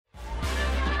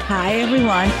Hi,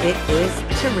 everyone. It is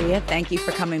Taria. Thank you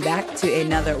for coming back to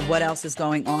another What Else is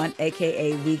Going On,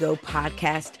 aka WEIGO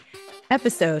podcast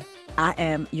episode. I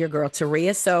am your girl,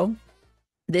 Taria. So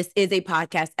this is a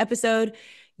podcast episode.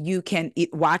 You can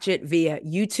watch it via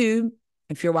YouTube.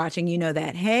 If you're watching, you know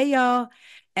that. Hey, y'all.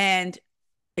 And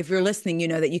if you're listening, you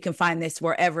know that you can find this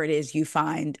wherever it is you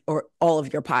find or all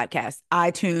of your podcasts,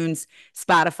 iTunes,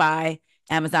 Spotify,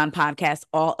 Amazon Podcasts,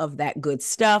 all of that good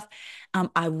stuff.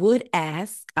 I would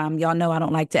ask, y'all know I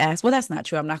don't like to ask. Well, that's not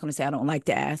true. I'm not going to say I don't like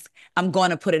to ask. I'm going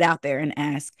to put it out there and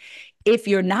ask. If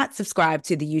you're not subscribed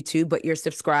to the YouTube, but you're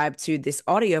subscribed to this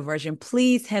audio version,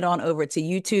 please head on over to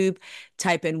YouTube,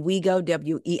 type in WEIGO,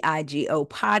 WEIGO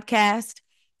podcast,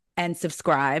 and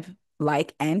subscribe,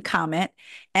 like, and comment.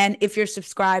 And if you're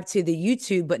subscribed to the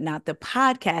YouTube, but not the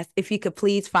podcast, if you could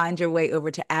please find your way over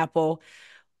to Apple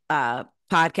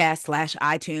podcast /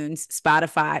 iTunes,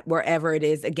 Spotify, wherever it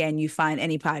is. Again, you find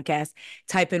any podcast,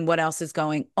 type in What Else is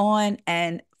Going On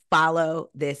and follow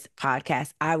this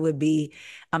podcast.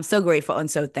 I'm so grateful and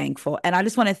so thankful. And I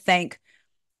just want to thank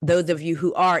those of you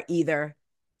who are either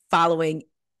following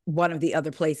one of the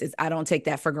other places. I don't take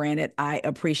that for granted. I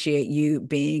appreciate you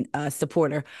being a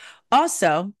supporter.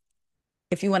 Also,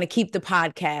 if you want to keep the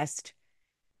podcast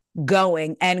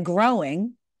going and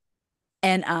growing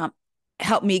and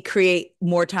help me create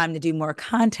more time to do more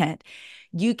content,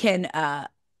 you can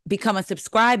become a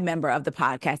subscribe member of the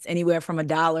podcast, anywhere from $1,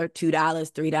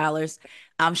 $2,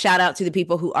 $3. Shout out to the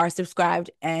people who are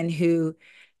subscribed and who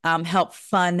help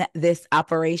fund this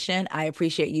operation. I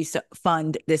appreciate you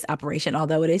fund this operation,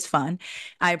 although it is fun.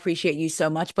 I appreciate you so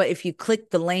much. But if you click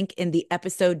the link in the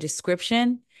episode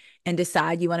description and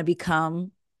decide you want to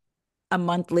become a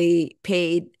monthly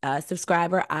paid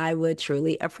subscriber, I would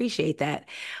truly appreciate that.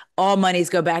 All monies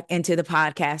go back into the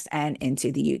podcast and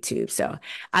into the YouTube. So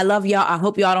I love y'all. I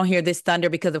hope y'all don't hear this thunder,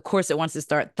 because of course it wants to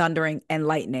start thundering and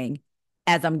lightning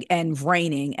and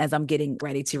raining as I'm getting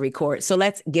ready to record. So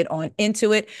let's get on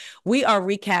into it. We are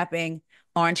recapping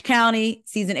Orange County,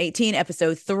 season 18,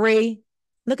 episode 3.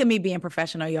 Look at me being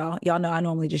professional, y'all. Y'all know I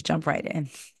normally just jump right in.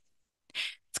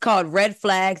 It's called Red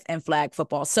Flags and Flag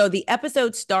Football. So the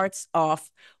episode starts off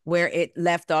where it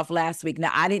left off last week. Now,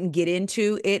 I didn't get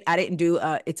into it. I didn't do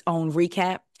its own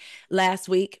recap last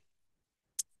week.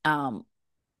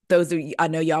 Those of you, I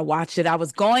know y'all watched it. I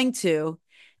was going to,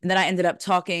 and then I ended up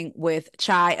talking with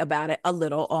Chai about it a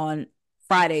little on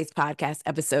Friday's podcast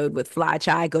episode with Fly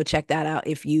Chai. Go check that out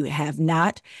if you have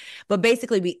not. But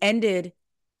basically, we ended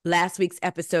last week's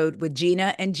episode with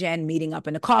Gina and Jen meeting up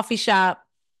in a coffee shop,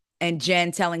 and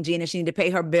Jen telling Gina she need to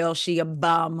pay her bill. She a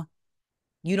bum.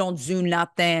 You don't do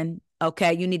nothing.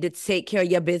 Okay. You need to take care of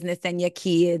your business and your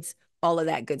kids, all of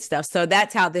that good stuff. So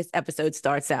that's how this episode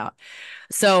starts out.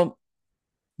 So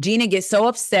Gina gets so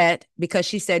upset because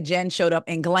she said Jen showed up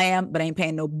in glam, but ain't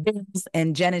paying no bills.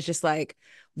 And Jen is just like,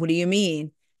 what do you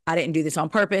mean? I didn't do this on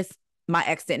purpose. My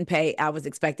ex didn't pay. I was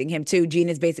expecting him to.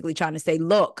 Gina's basically trying to say,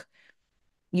 look,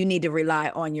 you need to rely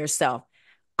on yourself.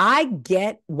 I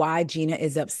get why Gina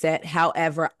is upset.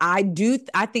 However, I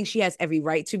think she has every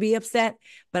right to be upset,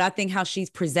 but I think how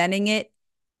she's presenting it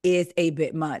is a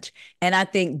bit much. And I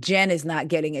think Jen is not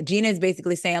getting it. Gina is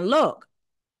basically saying, look,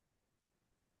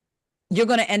 you're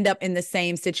going to end up in the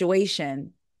same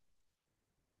situation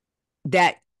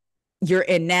that you're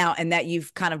in now and that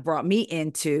you've kind of brought me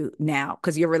into now,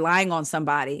 because you're relying on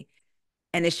somebody.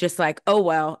 And it's just like, oh,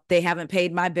 well, they haven't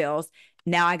paid my bills.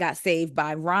 Now I got saved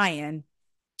by Ryan,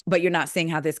 but you're not seeing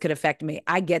how this could affect me.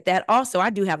 I get that. Also,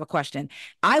 I do have a question.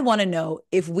 I want to know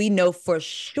if we know for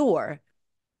sure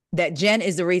that Jen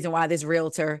is the reason why this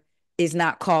realtor is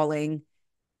not calling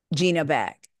Gina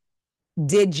back.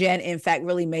 Did Jen, in fact,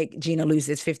 really make Gina lose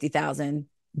this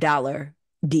 $50,000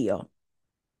 deal?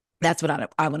 That's what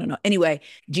I want to know. Anyway,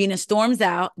 Gina storms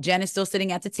out. Jen is still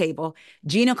sitting at the table.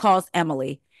 Gina calls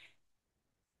Emily.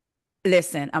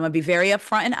 Listen, I'm going to be very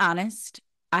upfront and honest.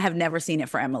 I have never seen it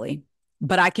for Emily,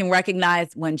 but I can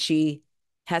recognize when she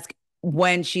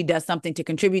does something to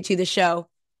contribute to the show.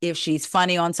 If she's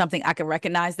funny on something, I can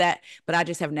recognize that, but I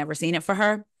just have never seen it for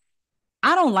her.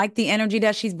 I don't like the energy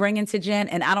that she's bringing to Jen,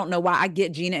 and I don't know why. I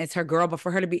get Gina is her girl, but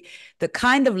for her to be the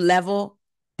kind of level,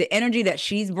 the energy that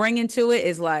she's bringing to it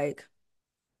is like,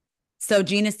 so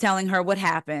Gina's telling her what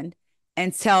happened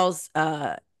and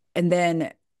and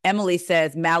then Emily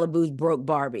says Malibu's broke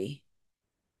Barbie.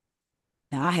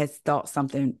 Now, I had thought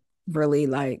something really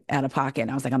like out of pocket,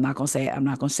 and I was like, I'm not going to say it. I'm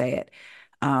not going to say it.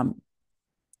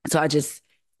 So I just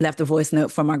left a voice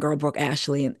note for my girl, Brooke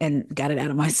Ashley, and got it out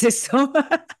of my system.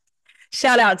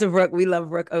 Shout out to Brooke. We love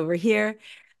Brooke over here.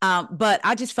 But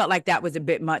I just felt like that was a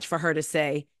bit much for her to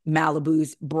say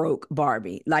Malibu's broke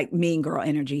Barbie, like mean girl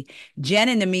energy. Jen,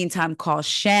 in the meantime, calls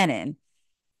Shannon.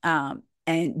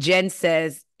 And Jen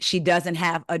says she doesn't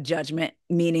have a judgment,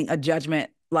 meaning a judgment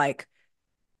like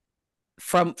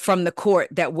from the court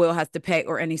that Will has to pay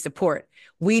or any support.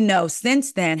 We know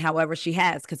since then, however, she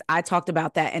has, because I talked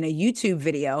about that in a YouTube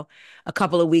video a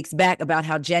couple of weeks back about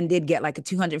how Jen did get like a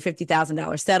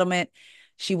 $250,000 settlement.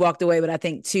 She walked away with, I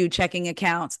think, 2 checking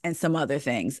accounts and some other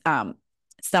things,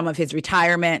 some of his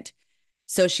retirement.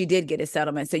 So she did get a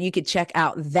settlement. So you could check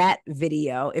out that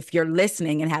video if you're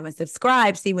listening and haven't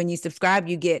subscribed. See, when you subscribe,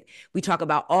 we talk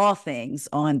about all things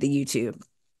on the YouTube.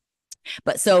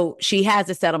 But so she has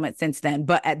a settlement since then,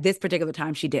 but at this particular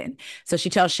time, she didn't. So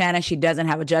she tells Shannon she doesn't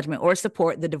have a judgment or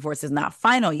support. The divorce is not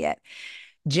final yet.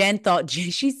 Jen thought,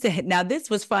 she said, now this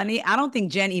was funny. I don't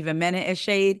think Jen even meant it as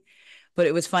shade, but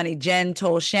it was funny. Jen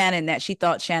told Shannon that she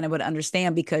thought Shannon would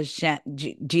understand because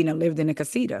Gina lived in a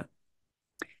casita.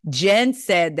 Jen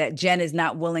said that Jen is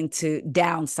not willing to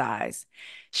downsize.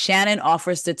 Shannon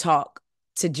offers to talk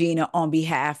to Gina on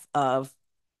behalf of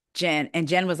Jen. And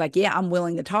Jen was like, yeah, I'm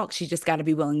willing to talk. She's just got to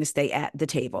be willing to stay at the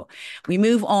table. We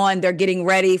move on. They're getting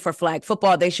ready for flag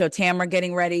football. They show Tamara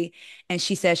getting ready. And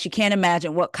she says she can't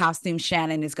imagine what costume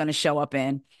Shannon is going to show up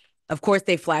in. Of course,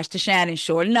 they flash to Shannon,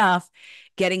 sure enough,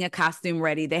 getting a costume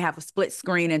ready. They have a split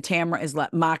screen and Tamara is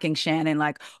like mocking Shannon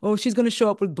like, oh, she's going to show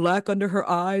up with black under her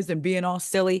eyes and being all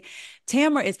silly.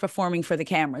 Tamara is performing for the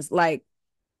cameras. Like,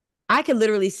 I could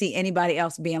literally see anybody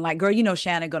else being like, girl, you know,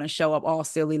 Shannon going to show up all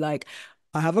silly, like,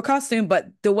 I have a costume. But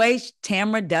the way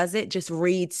Tamara does it just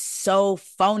reads so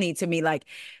phony to me. Like,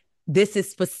 this is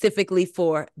specifically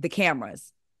for the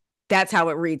cameras. That's how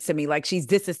it reads to me. Like, she's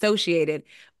disassociated,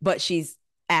 but she's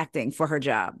acting for her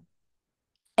job.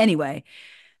 Anyway,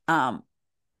 then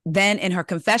in her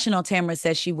confessional, Tamara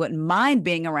says she wouldn't mind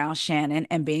being around Shannon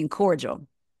and being cordial.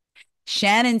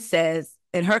 Shannon says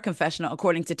in her confessional,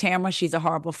 according to Tamara, she's a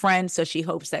horrible friend, so she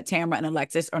hopes that Tamara and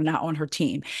Alexis are not on her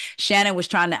team. Shannon was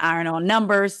trying to iron on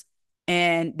numbers,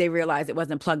 and they realized it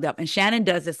wasn't plugged up. And Shannon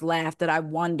does this laugh that I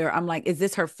wonder, I'm like, is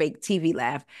this her fake TV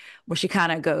laugh? Where she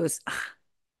kind of goes,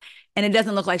 and it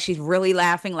doesn't look like she's really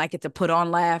laughing, like it's a put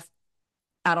on laugh.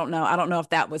 I don't know. I don't know if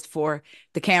that was for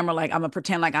the camera, like I'm gonna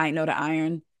pretend like I ain't know the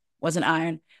iron wasn't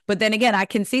iron. But then again, I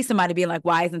can see somebody being like,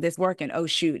 why isn't this working? Oh,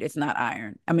 shoot, it's not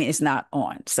iron. I mean, it's not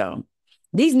on. So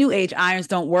these new age irons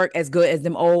don't work as good as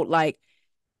them old like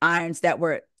irons that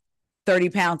were 30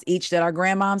 pounds each that our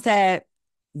grandmoms had.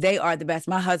 They are the best.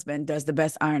 My husband does the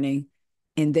best ironing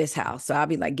in this house. So I'll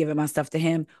be like giving my stuff to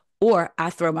him, or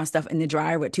I throw my stuff in the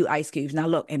dryer with 2 ice cubes. Now,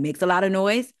 look, it makes a lot of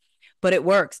noise, but it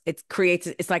works.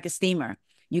 It's like a steamer.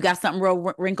 You got something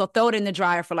real wrinkled, throw it in the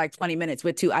dryer for like 20 minutes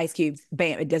with 2 ice cubes.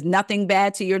 Bam. It does nothing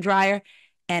bad to your dryer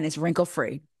and it's wrinkle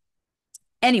free.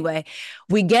 Anyway,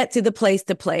 we get to the place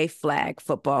to play flag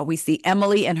football. We see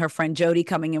Emily and her friend Jody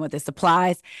coming in with the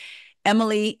supplies.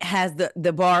 Emily has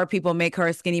the bar people make her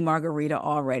a skinny margarita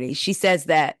already. She says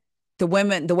that the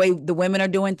way the women are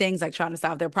doing things, like trying to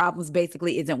solve their problems,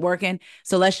 basically isn't working.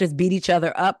 So let's just beat each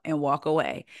other up and walk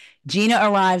away. Gina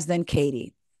arrives, then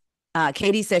Katie.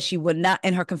 Katie says she would not,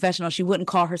 in her confessional, she wouldn't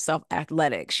call herself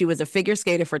athletic. She was a figure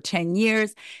skater for 10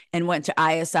 years and went to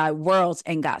ISI Worlds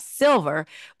and got silver,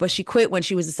 but she quit when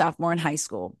she was a sophomore in high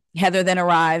school. Heather then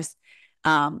arrives.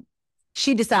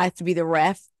 She decides to be the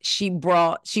ref. She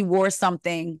wore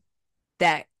something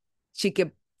that she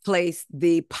could place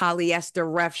the polyester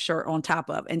ref shirt on top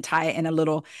of and tie it in a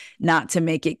little knot to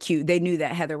make it cute. They knew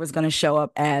that Heather was going to show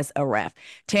up as a ref.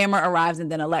 Tamara arrives, and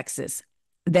then Alexis.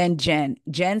 Then Jen.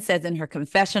 Jen says in her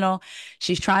confessional,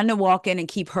 she's trying to walk in and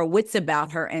keep her wits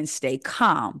about her and stay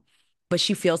calm, but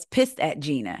she feels pissed at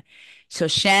Gina. So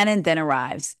Shannon then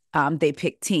arrives. They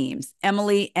pick teams.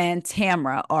 Emily and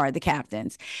Tamara are the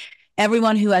captains.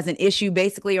 Everyone who has an issue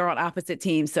basically are on opposite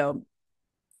teams. So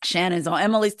Shannon's on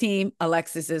Emily's team.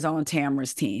 Alexis is on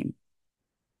Tamara's team.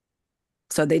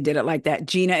 So they did it like that.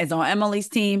 Gina is on Emily's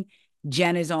team.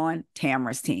 Jen is on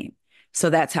Tamara's team.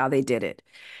 So that's how they did it.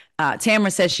 Tamara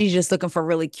says she's just looking for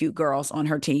really cute girls on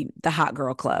her team, the Hot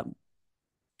Girl Club.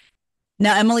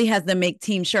 Now, Emily has them make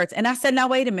team shirts. And I said, now,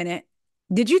 wait a minute.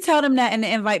 Did you tell them that in the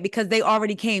invite? Because they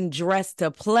already came dressed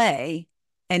to play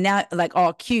and now like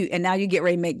all cute. And now you get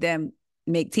ready to make them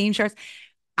make team shirts.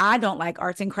 I don't like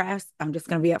arts and crafts. I'm just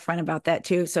going to be upfront about that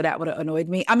too. So that would have annoyed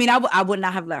me. I mean, I would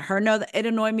not have let her know that it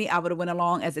annoyed me. I would have went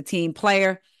along as a team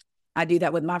player. I do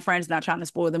that with my friends, not trying to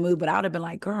spoil the mood, but I would have been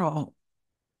like, girl,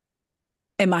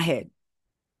 in my head,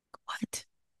 what?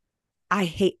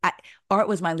 Art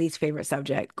was my least favorite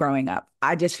subject growing up.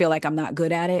 I just feel like I'm not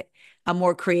good at it. I'm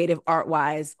more creative art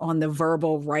wise on the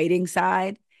verbal writing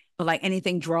side. but like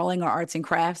anything drawing or arts and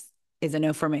crafts is a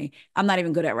no for me. I'm not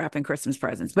even good at wrapping Christmas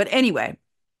presents. But anyway,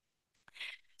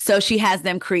 so she has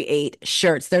them create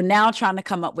shirts. They're now trying to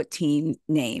come up with team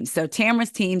names. So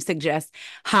Tamara's team suggests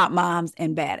hot moms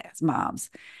and badass moms.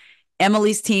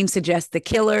 Emily's team suggests the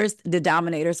killers, the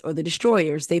dominators, or the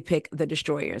destroyers. They pick the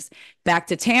destroyers. Back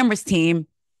to Tamara's team.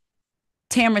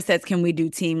 Tamara says, can we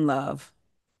do team love?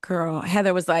 Girl,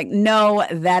 Heather was like, no,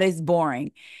 that is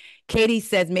boring. Katie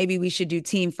says, maybe we should do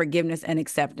team forgiveness and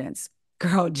acceptance.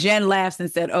 Girl, Jen laughs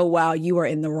and said, oh, wow, you are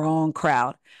in the wrong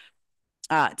crowd.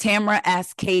 Tamara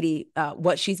asked Katie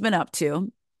what she's been up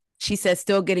to. She says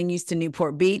still getting used to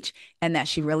Newport Beach and that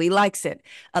she really likes it.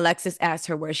 Alexis asked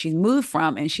her where she's moved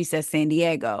from, and she says San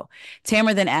Diego.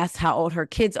 Tamara then asked how old her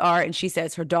kids are, and she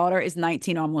says her daughter is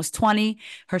 19, almost 20.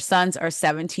 Her sons are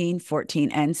 17,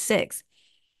 14, and 6.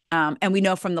 And we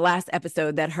know from the last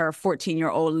episode that her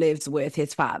 14-year-old lives with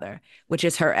his father, which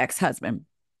is her ex-husband.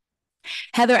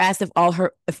 Heather asked if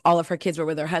all of her kids were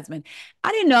with her husband.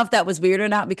 I didn't know if that was weird or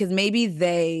not, because maybe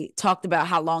they talked about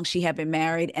how long she had been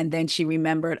married, and then she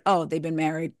remembered, oh, they've been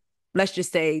married, let's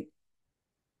just say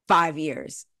 5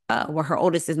 years. Well, her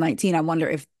oldest is 19. I wonder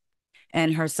if,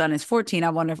 and her son is 14.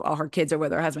 I wonder if all her kids are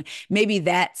with her husband. Maybe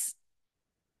that's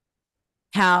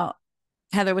how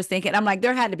Heather was thinking. I'm like,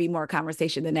 there had to be more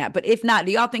conversation than that. But if not,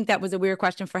 do y'all think that was a weird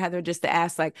question for Heather just to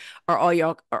ask, like,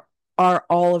 are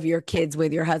all of your kids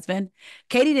with your husband?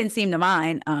 Katie didn't seem to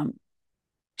mind.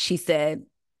 She said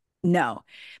no.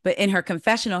 But in her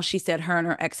confessional, she said her and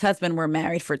her ex-husband were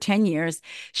married for 10 years.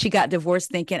 She got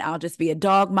divorced thinking, I'll just be a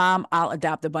dog mom. I'll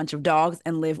adopt a bunch of dogs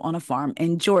and live on a farm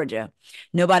in Georgia.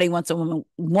 Nobody wants a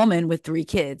woman with 3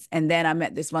 kids. And then I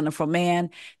met this wonderful man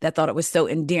that thought it was so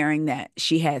endearing that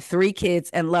she had 3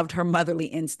 kids and loved her motherly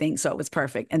instinct. So it was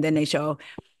perfect. And then they show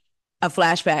a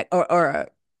flashback or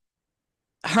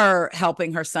her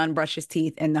helping her son brush his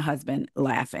teeth and the husband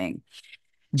laughing.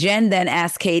 Jen then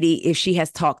asked Katie if she has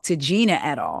talked to Gina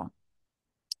at all.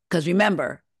 Because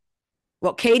remember,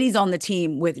 well, Katie's on the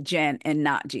team with Jen and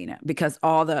not Gina, because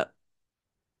all the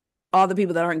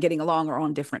people that aren't getting along are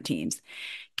on different teams.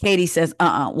 Katie says,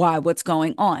 why? What's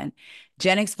going on?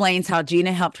 Jen explains how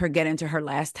Gina helped her get into her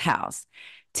last house.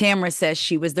 Tamara says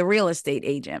she was the real estate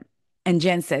agent. And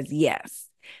Jen says, yes.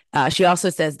 She also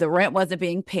says the rent wasn't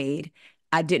being paid.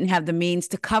 I didn't have the means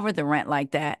to cover the rent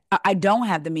like that. I don't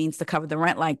have the means to cover the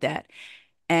rent like that.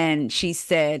 And she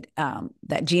said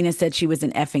that Gina said she was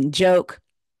an effing joke.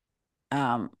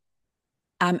 I'm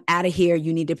out of here.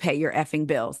 You need to pay your effing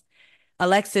bills.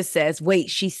 Alexis says, wait,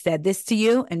 she said this to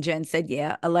you? And Jen said,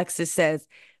 yeah. Alexis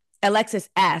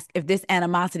asked if this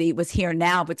animosity was here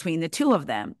now between the two of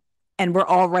them. And we're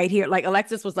all right here. Like,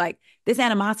 Alexis was like, this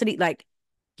animosity, like,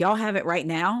 y'all have it right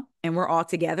now and we're all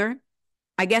together.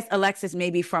 I guess Alexis,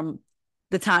 maybe from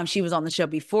the time she was on the show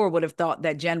before, would have thought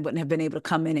that Jen wouldn't have been able to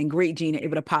come in and greet Gina. It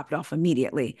would have popped off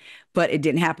immediately, but it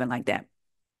didn't happen like that.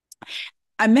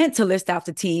 I meant to list out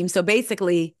the team. So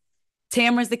basically,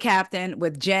 Tamara's the captain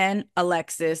with Jen,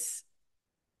 Alexis,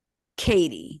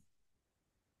 Katie.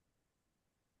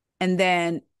 And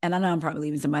then, and I know I'm probably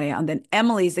leaving somebody out. And then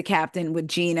Emily's the captain with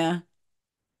Gina,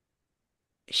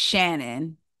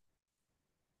 Shannon,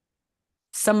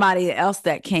 somebody else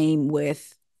that came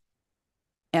with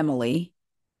Emily,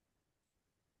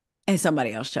 and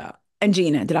somebody else, child. And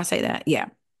Gina, did I say that? Yeah.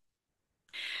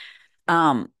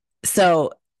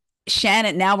 So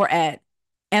Shannon, now we're at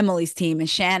Emily's team, and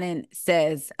Shannon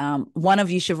says, one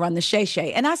of you should run the Shay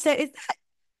Shay. And I said,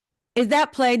 is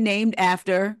that play named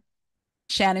after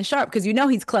Shannon Sharp? Because you know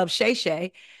he's Club Shay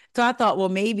Shay. So I thought, well,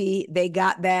 maybe they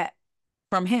got that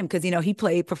from him because, you know, he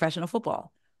played professional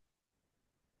football.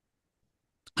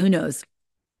 Who knows?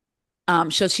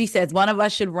 So she says one of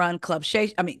us should run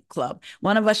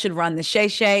one of us should run the Shay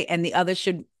Shay and the other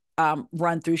should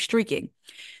run through streaking.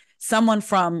 Someone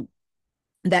from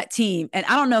that team, and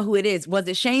I don't know who it is. Was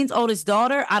it Shane's oldest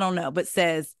daughter? I don't know, but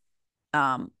says,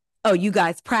 oh, you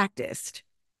guys practiced.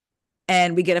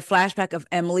 And we get a flashback of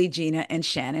Emily, Gina, and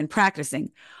Shannon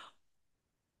practicing,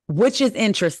 which is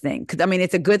interesting. Because, I mean,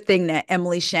 it's a good thing that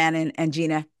Emily, Shannon, and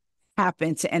Gina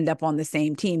happened to end up on the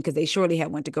same team because they surely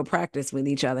had went to go practice with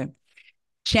each other.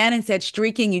 Shannon said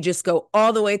streaking, you just go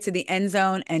all the way to the end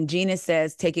zone. And Gina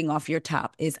says taking off your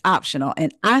top is optional.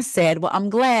 And I said, well, I'm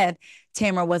glad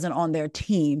Tamara wasn't on their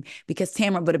team because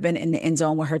Tamara would have been in the end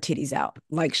zone with her titties out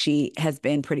like she has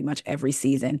been pretty much every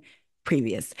season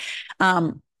previous.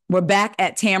 We're back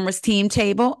at Tamara's team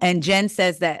table. And Jen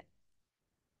says that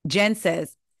Gina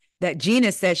says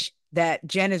that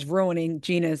Jen is ruining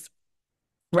Gina's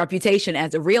reputation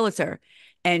as a realtor.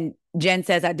 And Jen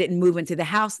says, I didn't move into the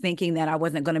house thinking that I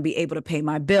wasn't going to be able to pay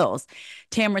my bills.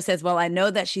 Tamara says, well, I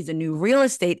know that she's a new real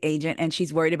estate agent and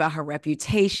she's worried about her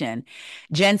reputation.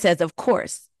 Jen says, of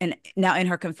course. And now in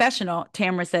her confessional,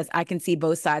 Tamara says, I can see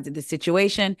both sides of the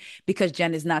situation because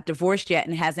Jen is not divorced yet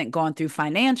and hasn't gone through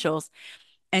financials.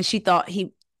 And she thought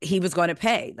he was going to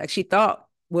pay. Like she thought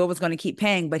Will was going to keep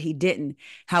paying, but he didn't.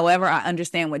 However, I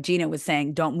understand what Gina was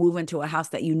saying. Don't move into a house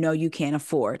that you know you can't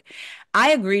afford.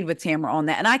 I agreed with Tamara on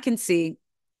that. And I can see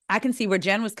where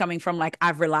Jen was coming from. Like,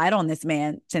 I've relied on this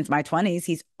man since my 20s.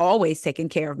 He's always taken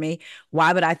care of me.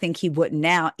 Why would I think he wouldn't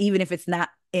now? Even if it's not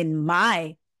in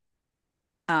my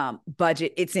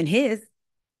budget, it's in his.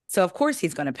 So of course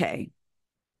he's going to pay.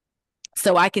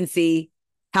 So I can see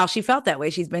how she felt that way.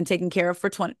 She's been taken care of for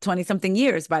 20 something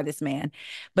years by this man.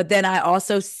 But then I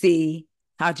also see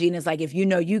how Gina's like, if you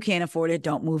know you can't afford it,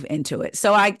 don't move into it.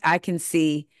 So I can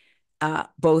see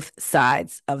both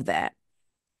sides of that.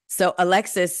 So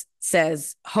Alexis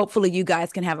says, hopefully you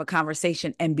guys can have a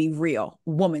conversation and be real,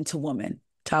 woman to woman.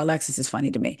 To Alexis is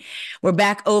funny to me. We're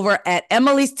back over at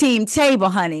Emily's team table,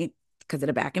 honey, because of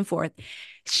the back and forth.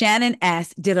 Shannon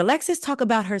asked, did Alexis talk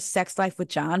about her sex life with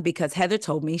John? Because Heather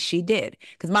told me she did.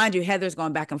 Because mind you, Heather's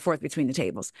going back and forth between the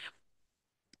tables.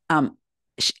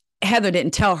 Heather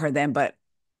didn't tell her then, but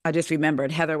I just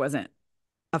remembered Heather wasn't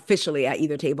officially at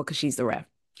either table because she's the ref.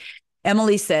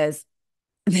 Emily says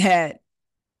that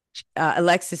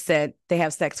Alexis said they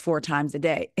have sex 4 times a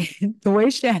day. The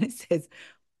way Shannon says,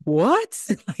 what?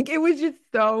 Like, it was just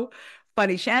so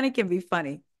funny. Shannon can be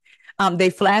funny.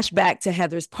 They flash back to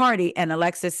Heather's party, and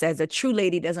Alexis says a true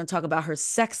lady doesn't talk about her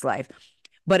sex life,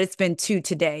 but it's been 2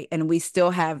 today, and we still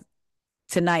have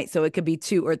tonight, so it could be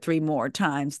 2 or 3 more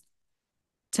times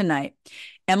tonight.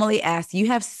 Emily asks, you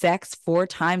have sex 4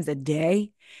 times a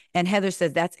day? And Heather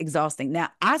says, that's exhausting. Now,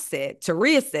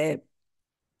 Taria said,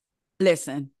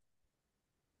 listen,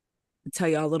 I'll tell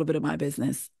y'all a little bit of my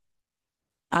business.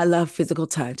 I love physical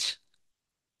touch.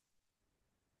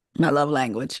 My love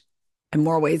language in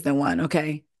more ways than one,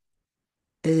 okay?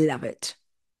 Love it.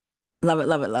 Love it,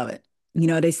 love it, love it. You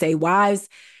know, they say wives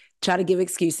try to give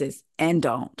excuses and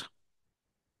don't.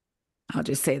 I'll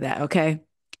just say that, okay?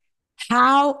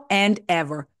 How and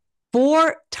ever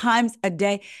 4 times a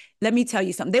day. Let me tell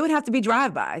you something. They would have to be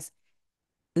drive-bys,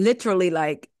 literally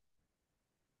like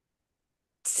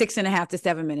 6.5 to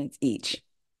 7 minutes each.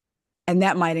 And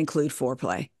that might include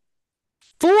foreplay.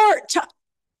 4 times.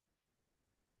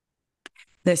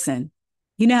 Listen,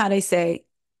 you know how they say,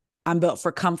 I'm built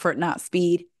for comfort, not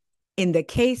speed. In the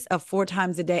case of 4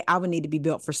 times a day, I would need to be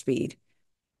built for speed.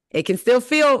 It can still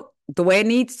feel the way it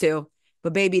needs to,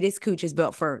 but baby, this cooch is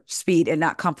built for speed and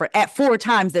not comfort at 4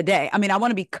 times a day. I mean, I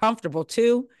want to be comfortable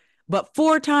too, but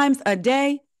 4 times a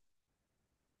day,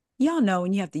 y'all know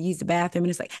when you have to use the bathroom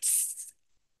and it's like,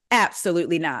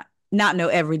 absolutely not. Not no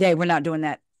every day. We're not doing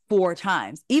that 4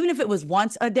 times. Even if it was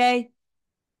once a day,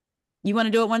 you want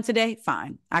to do it once a day?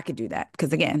 Fine. I could do that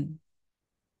because again,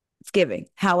 it's giving.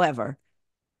 However,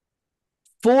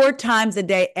 4 times a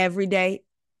day, every day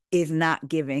is not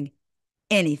giving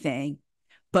anything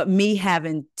but me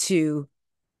having to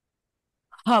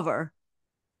hover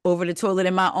over the toilet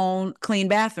in my own clean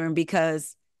bathroom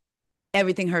because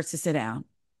everything hurts to sit down.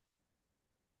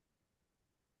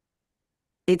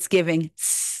 It's giving.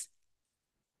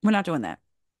 We're not doing that.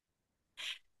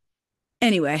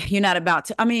 Anyway, you're not about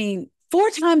to, 4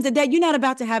 times a day, you're not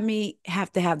about to have me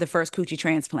have to have the first coochie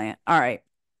transplant. All right.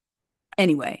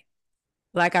 Anyway,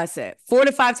 like I said, 4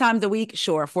 to 5 times a week,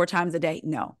 sure. 4 times a day,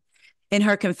 no. In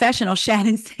her confessional,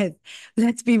 Shannon said,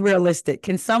 let's be realistic.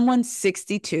 Can someone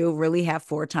 62 really have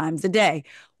 4 times a day?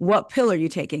 What pill are you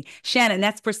taking? Shannon,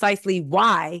 that's precisely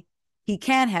why he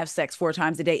can have sex 4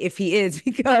 times a day if he is,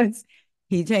 because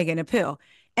he's taking a pill.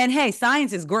 And hey,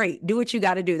 science is great. Do what you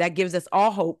got to do. That gives us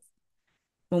all hope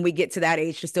when we get to that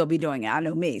age to still be doing it. I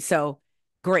know me. So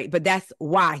great. But that's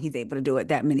why he's able to do it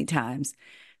that many times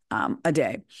a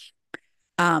day.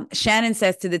 Shannon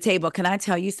says to the table, can I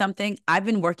tell you something? I've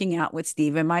been working out with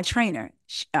Steven, my trainer.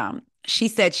 She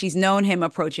said she's known him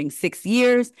approaching 6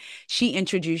 years. She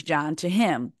introduced John to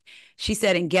him. She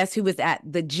said, and guess who was at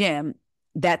the gym?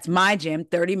 That's my gym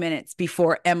 30 minutes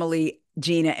before Emily,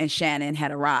 Gina, and Shannon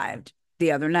had arrived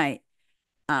the other night.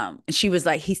 She was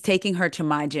like, he's taking her to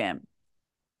my gym.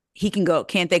 He can go,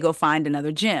 can't they go find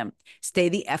another gym? Stay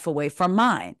the F away from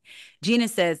mine. Gina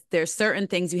says there's certain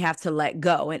things you have to let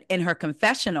go. And in her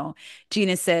confessional,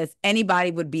 Gina says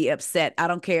anybody would be upset. I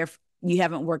don't care if you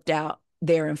haven't worked out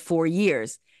there in 4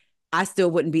 years. I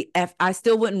still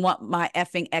wouldn't want my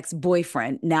effing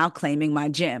ex-boyfriend now claiming my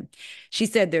gym. She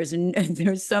said there's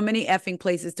so many effing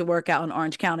places to work out in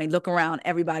Orange County. Look around,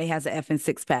 everybody has an effing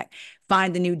six pack.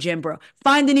 Find the new gym, bro.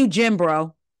 Find the new gym,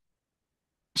 bro.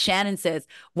 Shannon says,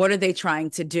 what are they trying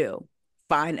to do?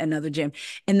 Find another gym.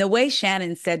 And the way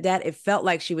Shannon said that, it felt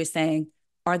like she was saying,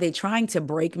 are they trying to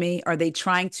break me? Are they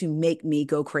trying to make me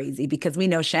go crazy? Because we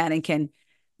know Shannon can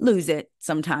lose it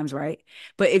sometimes, right?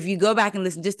 But if you go back and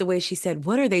listen, just the way she said,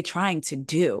 what are they trying to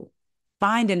do?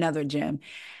 Find another gym.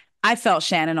 I felt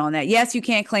Shannon on that. Yes, you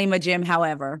can't claim a gym.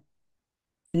 However,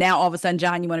 now all of a sudden,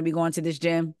 John, you want to be going to this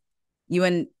gym? You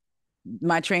and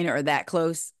my trainer are that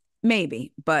close?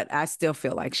 Maybe, but I still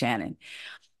feel like Shannon.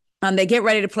 They get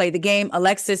ready to play the game.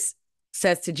 Alexis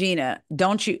says to Gina,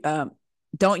 don't you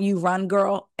run,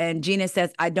 girl? And Gina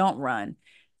says, I don't run.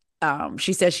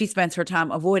 She says she spends her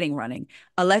time avoiding running.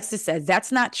 Alexis says,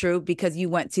 that's not true because you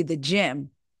went to the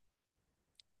gym.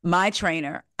 My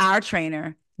trainer, our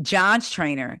trainer, John's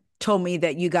trainer told me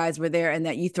that you guys were there and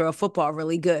that you throw a football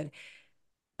really good.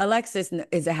 Alexis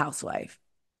is a housewife,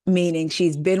 meaning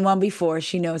she's been one before.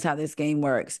 She knows how this game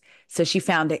works. So she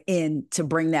found it in to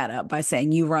bring that up by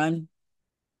saying, you run.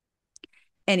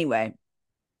 Anyway,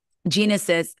 Gina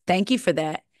says, thank you for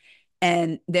that.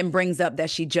 And then brings up that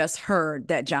she just heard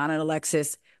that John and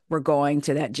Alexis were going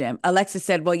to that gym. Alexis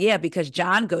said, well, yeah, because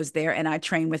John goes there and I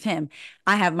train with him.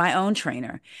 I have my own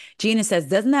trainer. Gina says,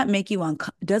 doesn't that make you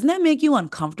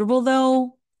uncomfortable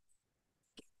though?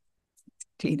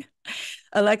 Gina.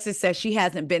 Alexis says she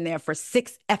hasn't been there for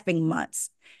 6 effing months.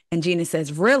 And Gina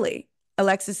says, really?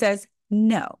 Alexis says,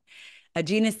 no.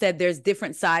 Gina said there's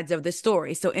different sides of the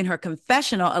story. So in her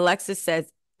confessional, Alexis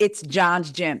says, it's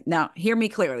John's gym. Now, hear me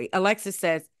clearly. Alexis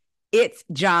says, it's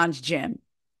John's gym.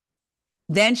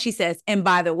 Then she says, and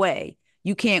by the way,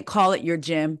 you can't call it your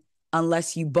gym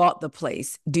unless you bought the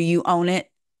place. Do you own it?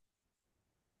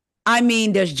 I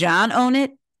mean, does John own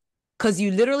it? Because you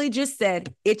literally just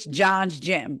said, it's John's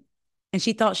gym. And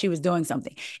she thought she was doing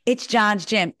something. It's John's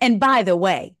gym. And by the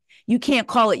way, you can't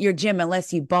call it your gym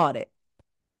unless you bought it.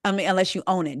 I mean, unless you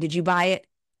own it. Did you buy it?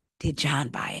 Did John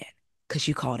buy it? Because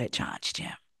you called it John's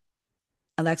gym.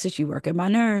 Alexis, you work at my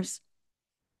nerves.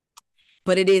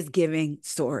 But it is giving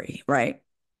story, right?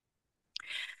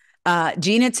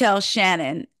 Gina tells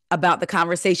Shannon about the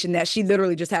conversation that she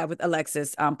literally just had with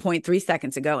Alexis 0.3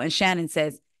 seconds ago. And Shannon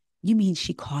says, you mean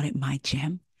she called it my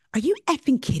gym? Are you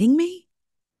effing kidding me?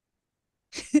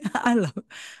 Child,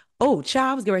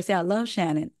 I was going to say, I love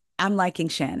Shannon. I'm liking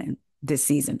Shannon this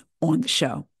season on the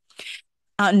show.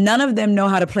 None of them know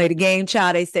how to play the game,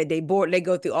 child. They said they bored. They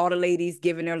go through all the ladies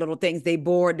giving their little things. They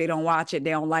bored. They don't watch it.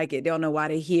 They don't like it. They don't know why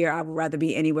they're here. I would rather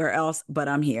be anywhere else, but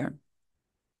I'm here.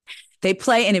 They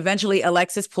play, and eventually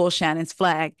Alexis pulls Shannon's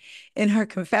flag. In her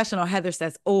confessional, Heather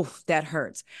says, oh, that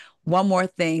hurts. One more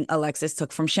thing Alexis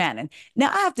took from Shannon. Now,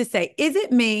 I have to say, is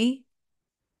it me?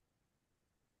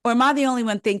 Or am I the only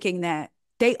one thinking that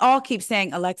they all keep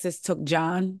saying Alexis took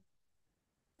John?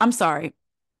 I'm sorry.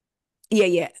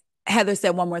 Yeah. Heather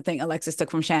said one more thing Alexis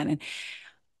took from Shannon.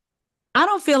 I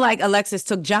don't feel like Alexis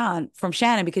took John from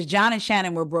Shannon because John and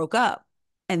Shannon were broke up.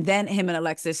 And then him and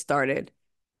Alexis started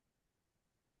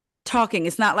talking.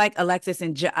 It's not like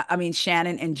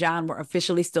Shannon and John were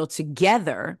officially still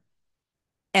together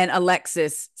and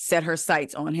Alexis set her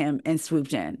sights on him and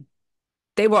swooped in.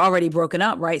 They were already broken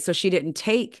up, right? So she didn't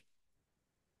take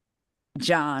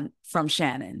John from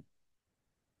Shannon.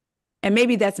 And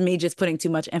maybe that's me just putting too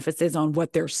much emphasis on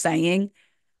what they're saying,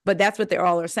 but that's what they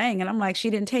all are saying. And I'm like, she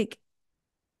didn't take.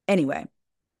 Anyway.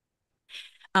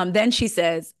 Then she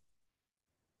says,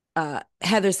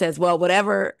 Heather says, well,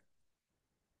 whatever.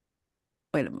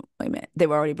 Wait a minute. They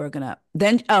were already broken up.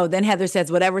 Then Heather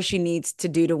says whatever she needs to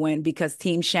do to win because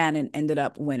Team Shannon ended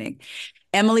up winning.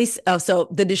 So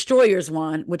the Destroyers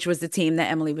won, which was the team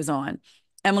that Emily was on.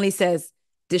 Emily says,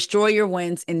 Destroyer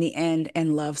wins in the end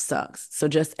and love sucks. So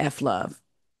just F love.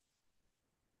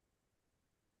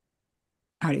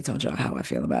 I already told y'all how I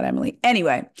feel about Emily.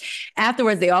 Anyway,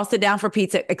 afterwards, they all sit down for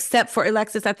pizza, except for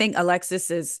Alexis. I think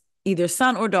Alexis's either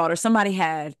son or daughter, somebody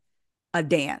had a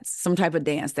dance, some type of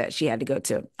dance that she had to go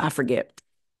to. I forget.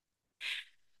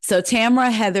 So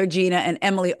Tamara, Heather, Gina, and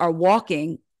Emily are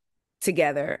walking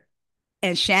together.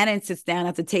 And Shannon sits down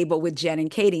at the table with Jen and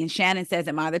Katie. And Shannon says,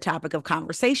 am I the topic of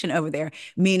conversation over there?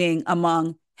 Meaning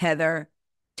among Heather,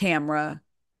 Tamara,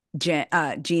 Gina,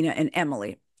 and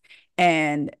Emily.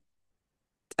 And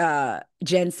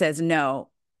Jen says, no,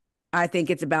 I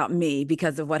think it's about me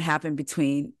because of what happened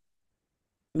between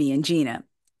me and Gina.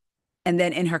 And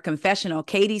then in her confessional,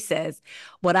 Katie says,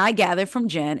 what I gather from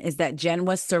Jen is that Jen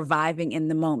was surviving in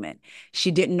the moment. She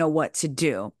didn't know what to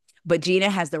do. but Gina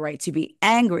has the right to be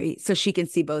angry so she can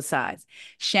see both sides.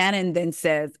 Shannon then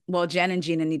says, well, Jen and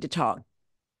Gina need to talk.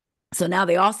 So now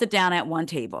they all sit down at one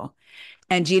table.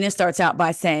 And Gina starts out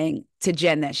by saying to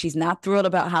Jen that she's not thrilled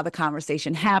about how the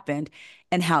conversation happened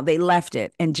and how they left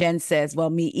it. And Jen says, well,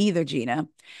 me either, Gina.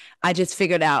 I just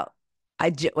figured out,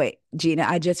 wait, Gina,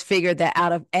 I just figured that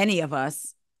out of any of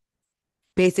us,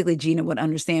 basically Gina would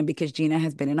understand because Gina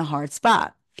has been in a hard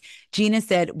spot. Gina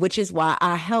said, which is why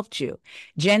I helped you.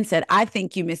 Jen said, I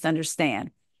think you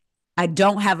misunderstand. I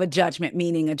don't have a judgment,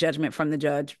 meaning a judgment from the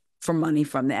judge for money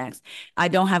from the ex. I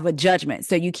don't have a judgment.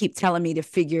 So you keep telling me to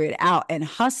figure it out and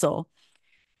hustle.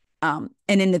 And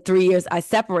in the 3 years I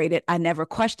separated, I never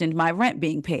questioned my rent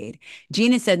being paid.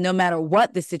 Gina said, no matter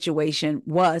what the situation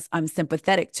was, I'm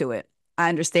sympathetic to it. I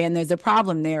understand there's a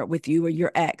problem there with you or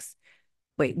your ex.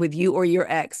 Wait, with you or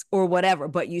your ex or whatever,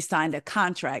 but you signed a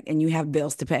contract and you have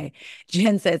bills to pay.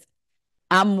 Jen says,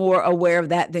 I'm more aware of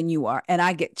that than you are. And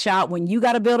I get, child, when you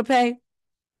got a bill to pay,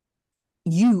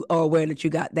 you are aware that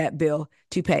you got that bill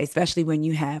to pay, especially when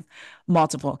you have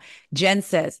multiple. Jen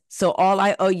says, so all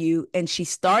I owe you, and she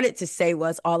started to say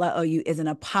was, all I owe you is an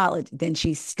apology. Then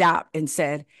she stopped and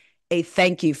said, a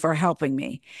thank you for helping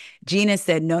me. Gina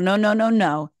said, no, no, no, no,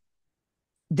 no.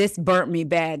 This burnt me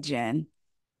bad, Jen.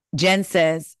 Jen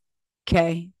says,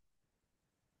 okay.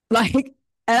 Like, and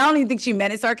I don't even think she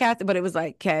meant it sarcastic, but it was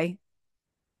like, okay.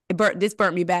 This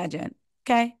burnt me bad, Jen.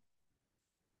 Okay.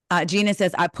 Gina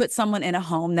says, I put someone in a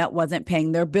home that wasn't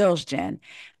paying their bills, Jen.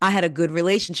 I had a good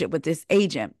relationship with this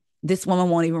agent. This woman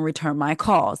won't even return my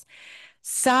calls.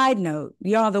 Side note,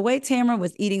 y'all, the way Tamara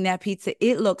was eating that pizza,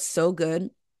 it looked so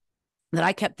good that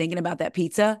I kept thinking about that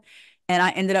pizza. And I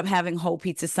ended up having whole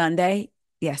pizza Sunday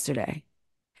yesterday.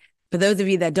 For those of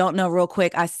you that don't know, real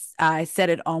quick, I said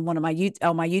it on one of my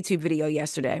YouTube video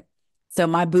yesterday. So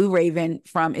my boo Raven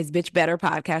from Is Bitch Better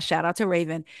podcast, shout out to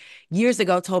Raven, years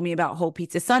ago told me about Whole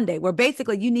Pizza Sunday, where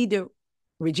basically you need to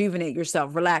rejuvenate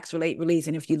yourself, relax, relate, release.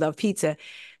 And if you love pizza,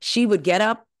 she would get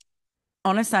up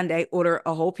on a Sunday, order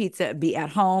a whole pizza, be at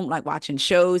home, like watching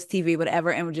shows, TV, whatever,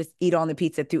 and would just eat on the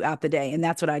pizza throughout the day. And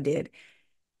that's what I did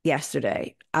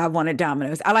yesterday. I wanted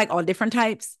Domino's. I like all different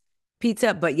types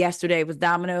pizza, but yesterday was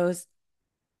Domino's.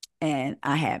 And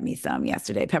I had me some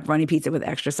yesterday, pepperoni pizza with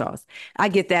extra sauce. I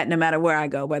get that no matter where I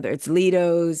go, whether it's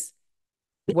Lido's,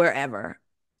 wherever.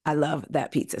 I love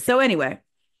that pizza. So anyway,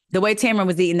 the way Tamara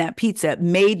was eating that pizza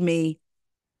made me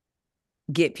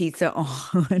get pizza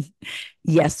on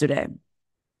yesterday.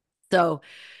 So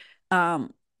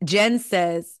Jen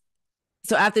says,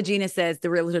 so after Gina says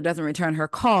the realtor doesn't return her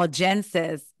call, Jen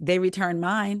says, they return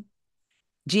mine.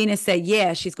 Gina said,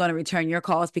 yeah, she's going to return your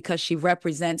calls because she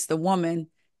represents the woman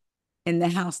in the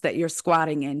house that you're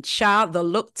squatting in. Child, the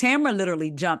look, Tamara literally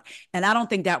jumped. And I don't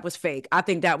think that was fake. I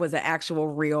think that was an actual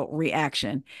real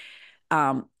reaction.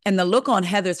 And the look on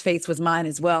Heather's face was mine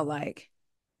as well. Like,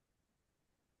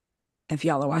 if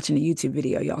y'all are watching the YouTube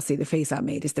video, y'all see the face I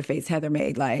made. It's the face Heather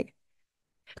made. Like,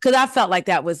 because I felt like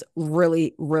that was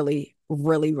really, really,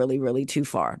 really, really, really too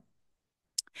far.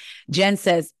 Jen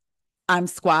says, I'm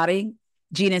squatting.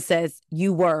 Gina says,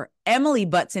 you were. Emily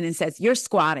butts in and says, you're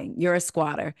squatting. You're a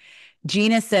squatter.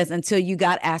 Gina says, until you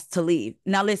got asked to leave.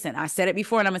 Now, listen, I said it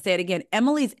before and I'm going to say it again.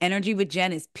 Emily's energy with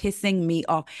Jen is pissing me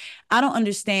off. I don't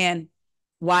understand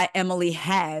why Emily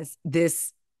has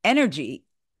this energy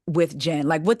with Jen.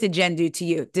 Like, what did Jen do to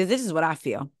you? This is what I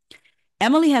feel.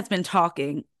 Emily has been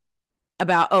talking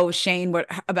about, Shane,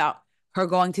 about her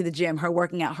going to the gym, her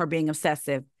working out, her being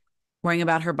obsessive, worrying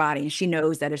about her body. And she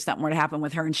knows that if something were to happen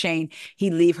with her and Shane,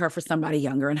 he'd leave her for somebody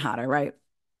younger and hotter, right?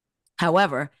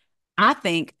 However, I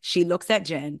think she looks at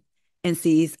Jen and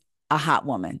sees a hot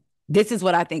woman. This is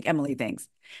what I think Emily thinks.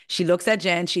 She looks at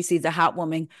Jen, she sees a hot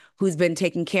woman who's been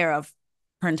taken care of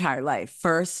her entire life.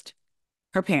 First,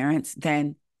 her parents,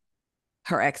 then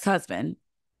her ex-husband,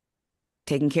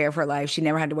 taking care of her life. She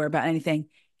never had to worry about anything.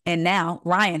 And now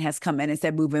Ryan has come in and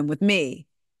said, move in with me.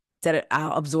 Said,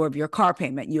 I'll absorb your car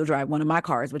payment. You'll drive one of my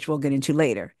cars, which we'll get into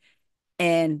later.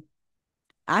 And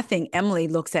I think Emily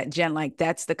looks at Jen like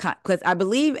that's the, because I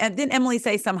believe, and didn't Emily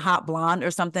say some hot blonde or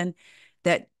something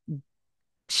that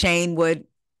Shane would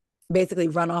basically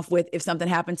run off with if something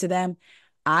happened to them?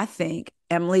 I think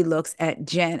Emily looks at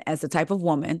Jen as the type of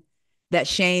woman that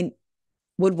Shane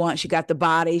would want. She got the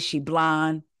body, she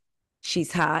blonde,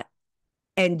 she's hot.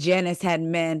 And Jen has had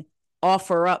men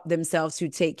offer up themselves to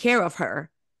take care of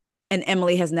her. And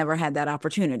Emily has never had that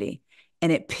opportunity.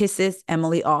 And it pisses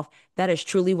Emily off. That is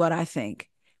truly what I think.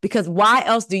 Because why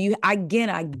else do you, again,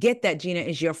 I get that Gina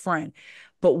is your friend,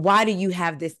 but why do you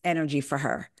have this energy for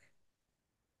her?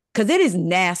 Because it is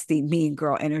nasty, mean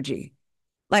girl energy.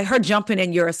 Like her jumping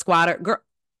in, you're a squatter. Girl,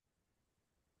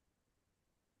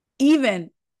 even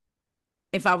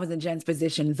if I was in Jen's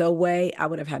position, the way I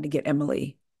would have had to get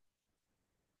Emily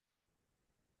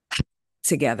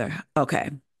together. Okay.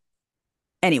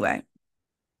 Anyway,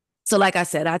 so like I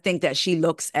said, I think that she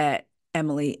looks at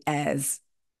Emily as,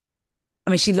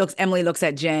 I mean, Emily looks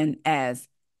at Jen as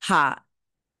hot,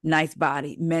 nice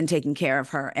body, men taking care of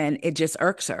her, and it just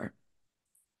irks her.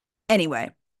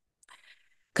 Anyway,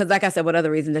 because, like I said, what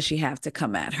other reason does she have to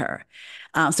come at her?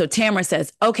 So Tamara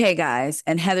says, okay, guys.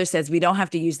 And Heather says, we don't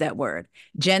have to use that word.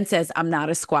 Jen says, I'm not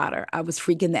a squatter. I was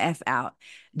freaking the F out.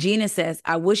 Gina says,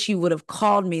 I wish you would have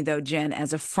called me, though, Jen,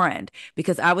 as a friend,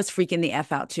 because I was freaking the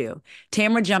F out, too.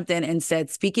 Tamara jumped in and said,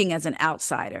 speaking as an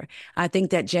outsider, I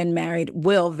think that Jen married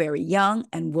Will very young,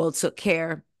 and Will took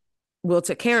care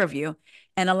of you.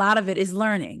 And a lot of it is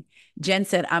learning. Jen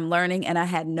said, I'm learning, and I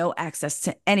had no access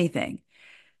to anything.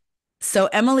 So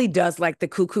Emily does like the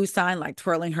cuckoo sign, like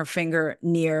twirling her finger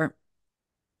near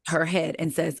her head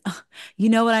and says, you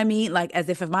know what I mean? Like as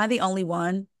if, am I the only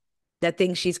one that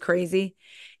thinks she's crazy?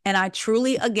 And I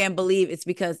truly, again, believe it's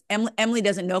because Emily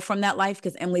doesn't know from that life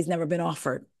because Emily's never been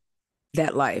offered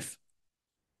that life.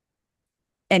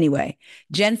 Anyway,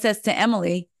 Jen says to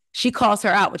Emily, she calls her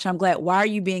out, which I'm glad. Why are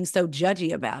you being so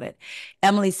judgy about it?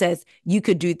 Emily says, you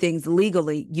could do things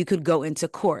legally. You could go into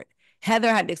court.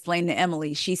 Heather had to explain to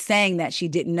Emily, she's saying that she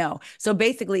didn't know. So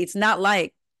basically, it's not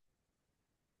like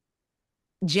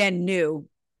Jen knew.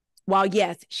 While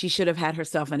yes, she should have had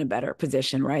herself in a better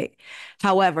position, right?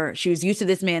 However, she was used to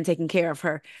this man taking care of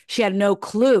her. She had no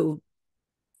clue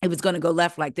it was going to go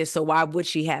left like this. So why would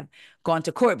she have gone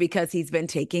to court? Because he's been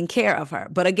taking care of her.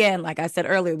 But again, like I said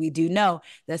earlier, we do know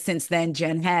that since then,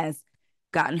 Jen has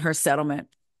gotten her settlement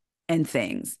and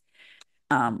things.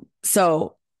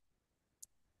 So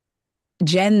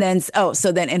Jen then,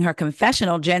 so then in her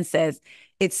confessional, Jen says,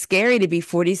 it's scary to be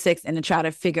 46 and to try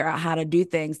to figure out how to do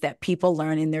things that people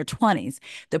learn in their 20s.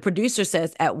 The producer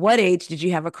says, at what age did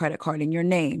you have a credit card in your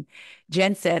name?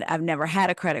 Jen said, I've never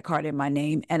had a credit card in my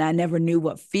name, and I never knew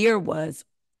what fear was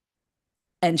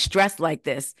and stress like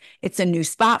this. It's a new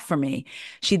spot for me.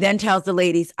 She then tells the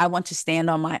ladies, I want to stand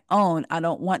on my own. I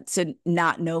don't want to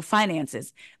not know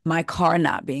finances, my car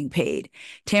not being paid.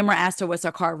 Tamara asked her, was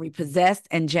her car repossessed?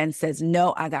 And Jen says,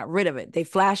 no, I got rid of it. They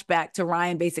flash back to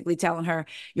Ryan basically telling her,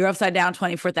 you're upside down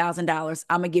 $24,000.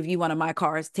 I'm going to give you one of my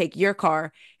cars, take your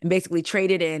car and basically trade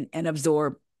it in and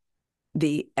absorb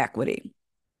the equity.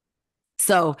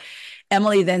 So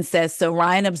Emily then says, so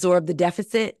Ryan absorbed the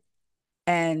deficit.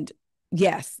 And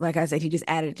yes, like I said, he just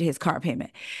added it to his car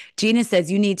payment. Gina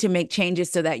says, you need to make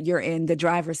changes so that you're in the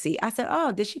driver's seat. I said,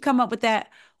 oh, did she come up with that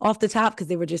off the top? Because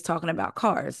they were just talking about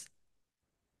cars.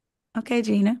 Okay,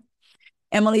 Gina.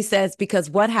 Emily says, because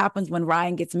what happens when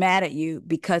Ryan gets mad at you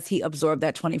because he absorbed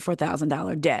that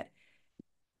 $24,000 debt?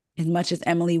 As much as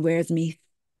Emily wears me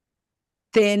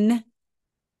thin,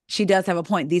 she does have a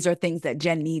point. These are things that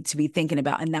Jen needs to be thinking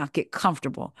about and not get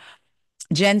comfortable.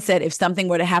 Jen said, if something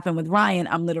were to happen with Ryan,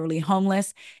 I'm literally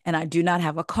homeless and I do not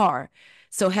have a car.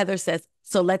 So Heather says,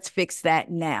 so let's fix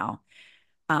that now.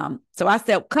 So I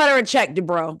said, cut her a check,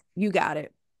 DeBro. You got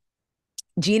it.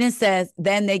 Gina says,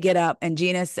 then they get up and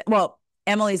Gina said, well,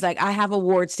 Emily's like, I have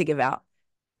awards to give out.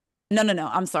 No.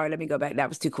 I'm sorry. Let me go back. That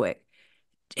was too quick.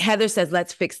 Heather says,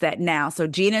 let's fix that now. So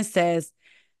Gina says,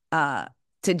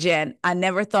 to Jen, I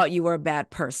never thought you were a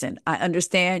bad person. I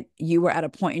understand you were at a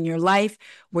point in your life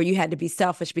where you had to be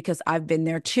selfish because I've been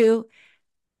there too.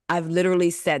 I've literally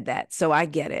said that. So I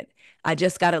get it. I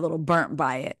just got a little burnt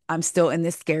by it. I'm still in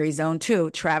this scary zone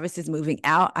too. Travis is moving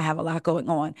out. I have a lot going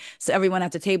on. So everyone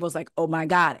at the table is like, oh my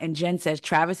God. And Jen says,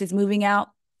 Travis is moving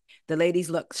out. The ladies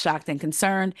look shocked and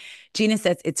concerned. Gina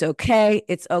says, it's okay.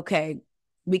 It's okay.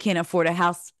 We can't afford a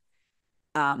house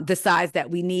the size that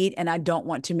we need, and I don't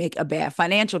want to make a bad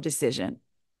financial decision.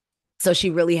 So she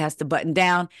really has to button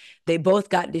down. They both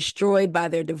got destroyed by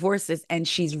their divorces, and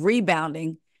she's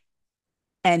rebounding,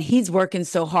 and he's working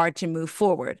so hard to move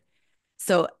forward.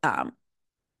 So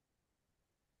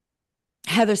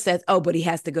Heather says, oh, but he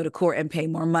has to go to court and pay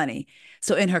more money.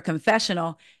 So in her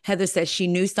confessional, Heather says she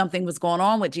knew something was going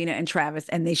on with Gina and Travis,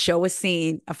 and they show a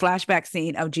scene, a flashback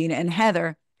scene of Gina and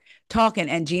Heather talking,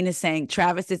 and Gina saying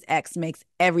Travis's ex makes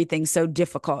everything so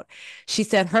difficult. She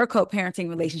said her co-parenting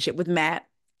relationship with Matt,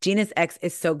 Gina's ex,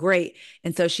 is so great,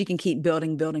 and so she can keep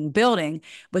building,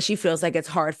 but she feels like it's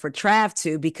hard for Trav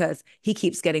too because he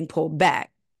keeps getting pulled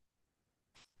back.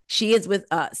 She is with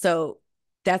so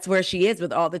that's where she is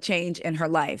with all the change in her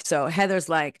life. So Heather's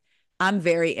like, I'm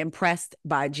very impressed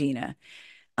by Gina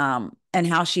and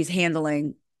how she's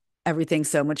handling everything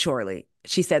so maturely.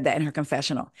 She said that in her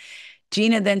confessional.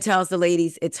 Gina then tells the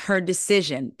ladies it's her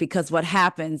decision because what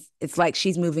happens, it's like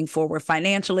she's moving forward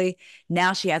financially.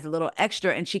 Now she has a little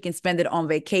extra and she can spend it on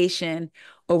vacation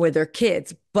or with her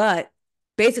kids. But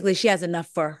basically, she has enough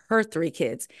for her three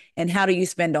kids. And how do you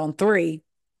spend on three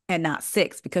and not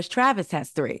six? Because Travis has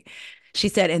three. She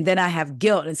said, and then I have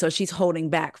guilt. And so she's holding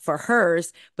back for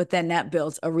hers, but then that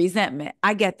builds a resentment.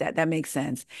 I get that. That makes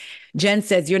sense. Jen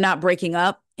says, you're not breaking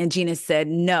up. And Gina said,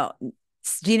 no.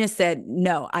 Gina said,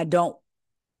 no, I don't.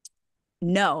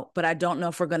 No, but I don't know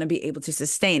if we're going to be able to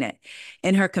sustain it.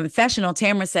 In her confessional,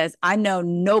 Tamara says, I know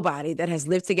nobody that has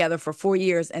lived together for 4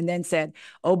 years and then said,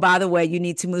 oh, by the way, you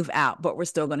need to move out, but we're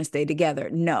still going to stay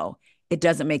together. No, it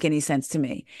doesn't make any sense to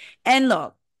me. And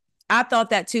look, I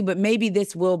thought that too, but maybe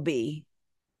this will be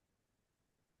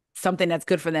something that's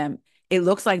good for them. It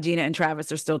looks like Gina and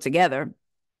Travis are still together.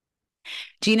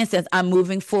 Gina says, I'm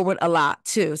moving forward a lot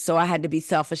too, so I had to be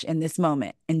selfish in this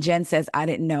moment. And Jen says, I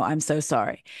didn't know. I'm so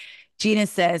sorry. Gina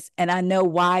says, and I know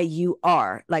why you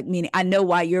are, like, meaning I know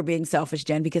why you're being selfish,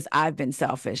 Jen, because I've been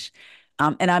selfish.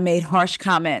 And I made harsh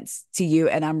comments to you,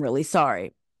 and I'm really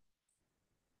sorry.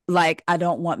 Like, I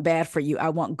don't want bad for you. I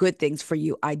want good things for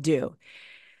you. I do.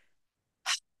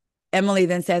 Emily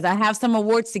then says, I have some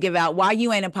awards to give out. Why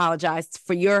you ain't apologized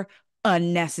for your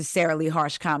unnecessarily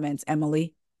harsh comments,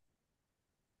 Emily?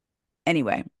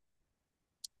 Anyway,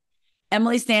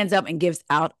 Emily stands up and gives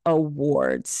out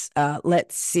awards.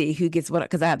 Let's see who gets what,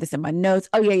 because I have this in my notes.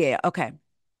 Oh, yeah. Okay.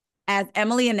 As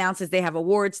Emily announces they have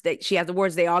awards, she has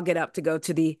awards, they all get up to go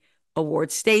to the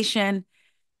award station.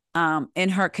 In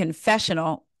her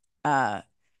confessional,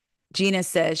 Gina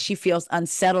says she feels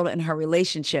unsettled in her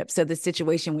relationship. So the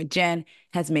situation with Jen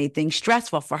has made things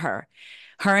stressful for her.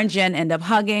 Her and Jen end up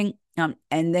hugging. And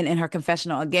then in her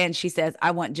confessional again, she says,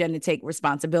 I want Jen to take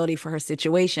responsibility for her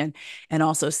situation. And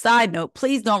also, side note,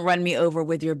 please don't run me over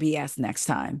with your BS next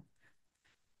time.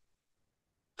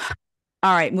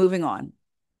 All right, moving on.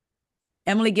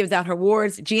 Emily gives out her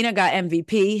awards. Gina got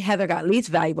MVP. Heather got least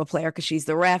valuable player because she's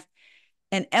the ref.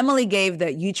 And Emily gave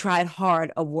the You Tried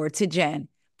Hard award to Jen.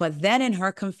 But then in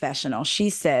her confessional, she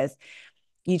says,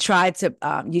 you tried to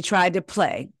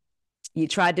play, you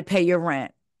tried to pay your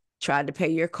rent, tried to pay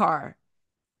your car,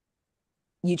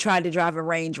 you tried to drive a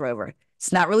Range Rover.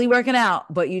 It's not really working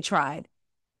out, but you tried.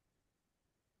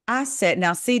 I said,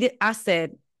 now see, I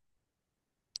said,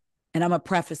 and I'm going to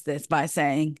preface this by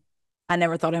saying, I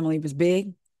never thought Emily was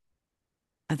big.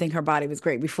 I think her body was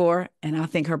great before, and I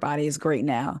think her body is great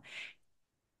now.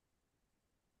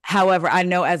 However, I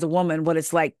know as a woman what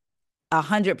it's like.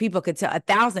 100 people could tell,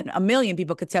 1,000, a million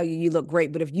people could tell you you look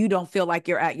great, but if you don't feel like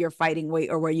you're at your fighting weight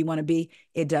or where you want to be,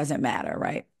 it doesn't matter,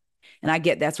 right? And I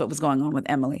get that's what was going on with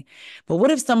Emily. But what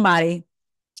if somebody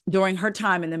during her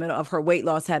time in the middle of her weight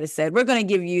loss had said, we're going to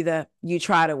give you the You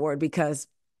Tried award because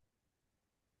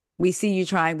we see you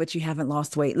trying, but you haven't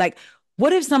lost weight. Like,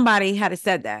 what if somebody had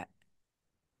said that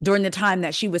during the time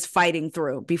that she was fighting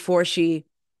through before she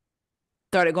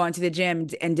started going to the gym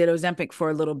and did Ozempic for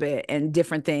a little bit and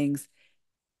different things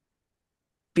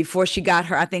before she got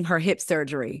her, I think, her hip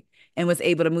surgery and was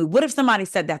able to move? What if somebody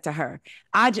said that to her?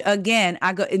 I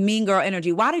go mean girl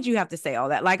energy. Why did you have to say all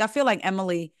that? Like, I feel like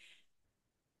Emily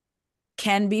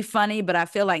can be funny, but I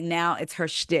feel like now it's her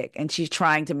shtick and she's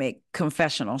trying to make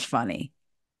confessionals funny.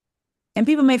 And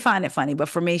people may find it funny, but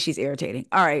for me, she's irritating.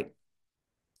 All right,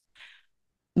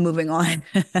 moving on.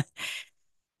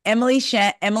 Emily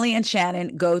and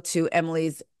Shannon go to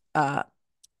Emily's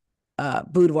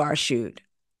boudoir shoot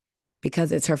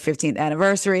because it's her 15th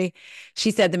anniversary.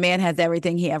 She said the man has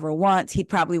everything he ever wants. He'd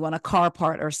probably want a car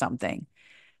part or something.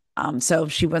 So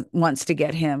she wants to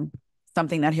get him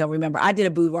something that he'll remember. I did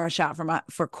a boudoir shot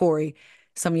for Corey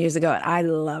some years ago, and I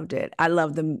loved it. I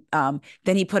loved them.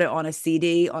 Then he put it on a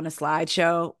CD, on a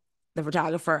slideshow, the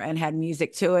photographer, and had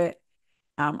music to it.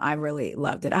 I really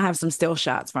loved it. I have some still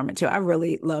shots from it too. I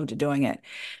really loved doing it.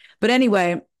 But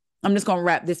anyway, I'm just going to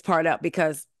wrap this part up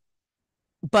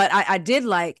but I did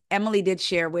like, Emily did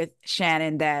share with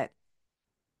Shannon that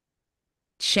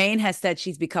Shane has said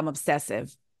she's become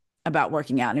obsessive about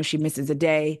working out. And if she misses a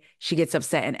day, she gets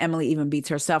upset. And Emily even beats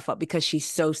herself up because she's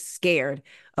so scared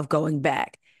of going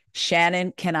back.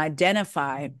 Shannon can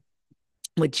identify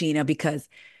with Gina because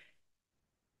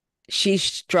she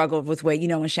struggled with weight. You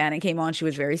know, when Shannon came on, she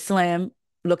was very slim,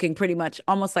 looking pretty much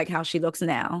almost like how she looks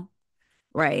now.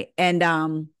 Right.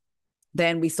 And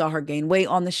then we saw her gain weight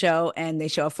on the show, and they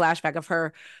show a flashback of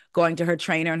her going to her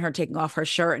trainer and her taking off her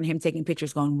shirt and him taking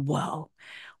pictures going, whoa,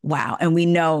 wow. And we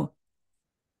know,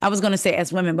 I was going to say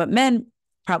as women, but men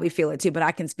probably feel it too, but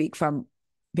I can speak from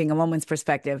being a woman's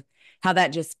perspective, how that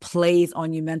just plays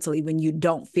on you mentally when you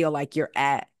don't feel like you're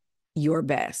at your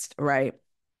best, right?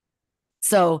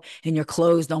 So, and your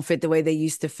clothes don't fit the way they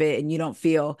used to fit, and you don't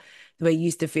feel the way you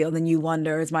used to feel, then you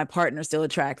wonder, is my partner still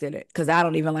attracted? Because I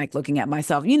don't even like looking at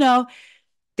myself,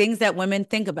 things that women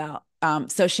think about.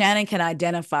 So Shannon can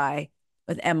identify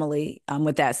with Emily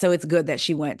with that. So it's good that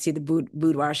she went to the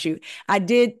boudoir shoot. I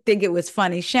did think it was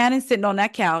funny. Shannon sitting on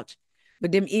that couch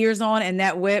with them ears on and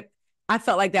that whip. I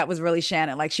felt like that was really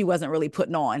Shannon. Like she wasn't really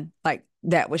putting on. Like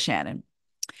that was Shannon.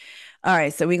 All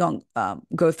right, so we're gonna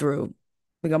go through.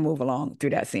 We're gonna move along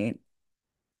through that scene.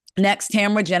 Next,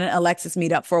 Tamara, Jen, and Alexis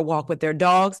meet up for a walk with their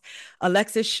dogs.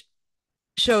 Alexis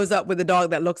shows up with a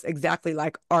dog that looks exactly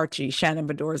like Archie, Shannon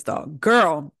Bedore's dog.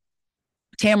 Girl,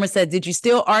 Tamara said, did you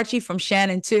steal Archie from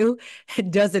Shannon too?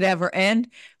 Does it ever end?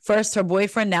 First her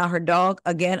boyfriend, now her dog.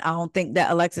 Again, I don't think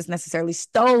that Alexis necessarily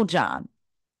stole John.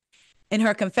 In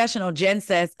her confessional, Jen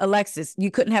says, Alexis,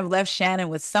 you couldn't have left Shannon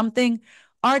with something.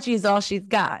 Archie is all she's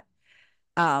got.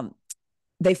 Um,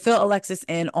 they fill Alexis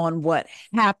in on what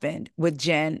happened with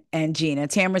Jen and Gina.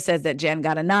 Tamara says that Jen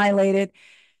got annihilated.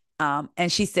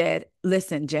 And she said,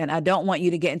 listen, Jen, I don't want you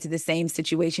to get into the same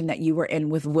situation that you were in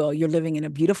with Will. You're living in a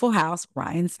beautiful house,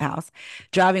 Ryan's house,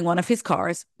 driving one of his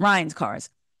cars, Ryan's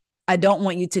cars. I don't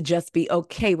want you to just be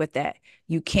okay with that.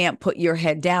 You can't put your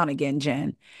head down again,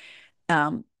 Jen.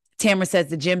 Um, Tamara says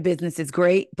the gym business is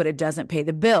great, but it doesn't pay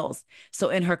the bills. So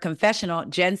in her confessional,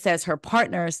 Jen says her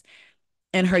partners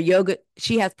in her yoga,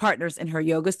 she has partners in her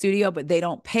yoga studio, but they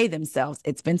don't pay themselves.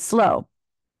 It's been slow.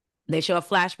 They show a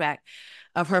flashback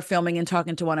of her filming and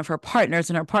talking to one of her partners,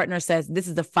 and her partner says, this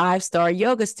is a 5-star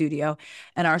yoga studio,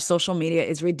 and our social media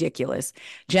is ridiculous.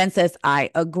 Jen says,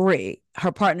 I agree.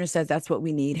 Her partner says that's what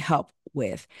we need help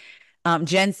with.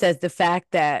 Jen says the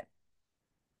fact that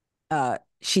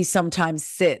she sometimes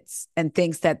sits and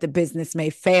thinks that the business may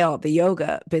fail, the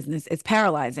yoga business, is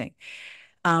paralyzing.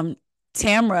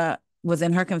 Tamra was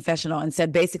in her confessional and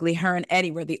said basically her and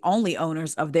Eddie were the only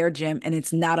owners of their gym, and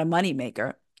it's not a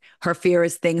moneymaker. Her fear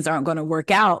is things aren't going to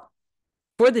work out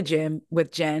for the gym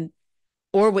with Jen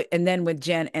and then with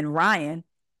Jen and Ryan.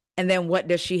 And then what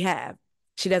does she have?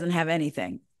 She doesn't have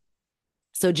anything.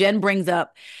 So Jen brings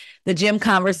up the gym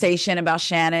conversation about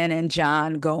Shannon and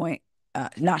John going,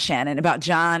 not Shannon, about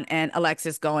John and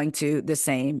Alexis going to the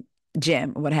same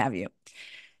gym, what have you.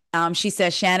 She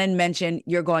says, Shannon mentioned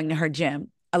you're going to her gym.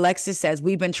 Alexis says,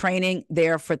 we've been training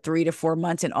there for 3 to 4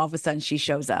 months, and all of a sudden she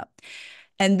shows up.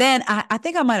 And then I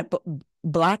think I might have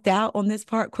blocked out on this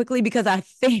part quickly because I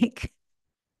think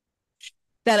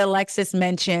that Alexis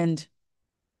mentioned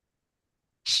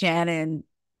Shannon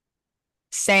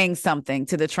saying something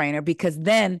to the trainer, because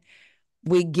then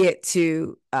we get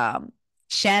to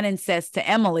Shannon says to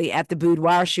Emily at the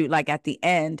boudoir shoot, like at the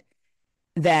end,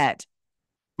 that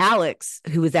Alex,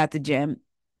 who was at the gym,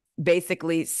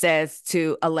 basically says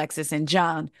to Alexis and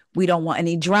John, we don't want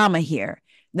any drama here.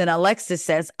 Then Alexis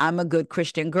says, I'm a good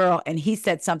Christian girl. And he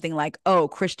said something like, oh,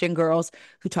 Christian girls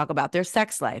who talk about their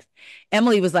sex life.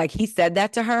 Emily was like, he said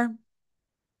that to her.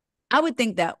 I would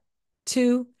think that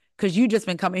too, because you just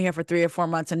been coming here for 3 or 4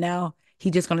 months and now he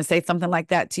just going to say something like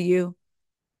that to you.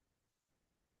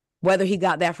 Whether he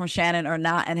got that from Shannon or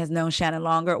not and has known Shannon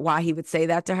longer, why he would say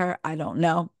that to her, I don't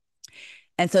know.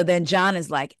 And so then John is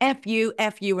like, F you,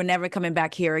 we're never coming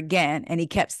back here again. And he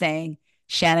kept saying,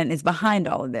 Shannon is behind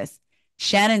all of this.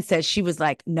 Shannon says she was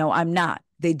like, no, I'm not.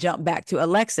 They jump back to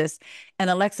Alexis. And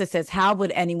Alexis says, how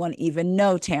would anyone even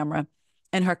know, Tamara?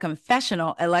 In her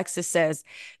confessional, Alexis says,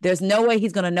 there's no way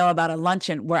he's going to know about a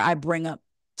luncheon where I bring up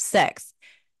sex.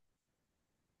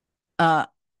 Child,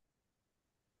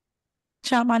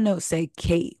 my notes say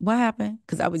Kate. What happened?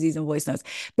 Because I was using voice notes.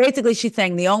 Basically, she's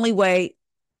saying the only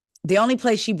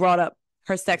place she brought up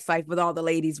her sex life with all the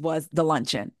ladies was the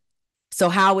luncheon. So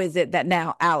how is it that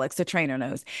now Alex, the trainer,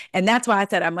 knows? And that's why I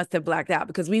said I must have blacked out,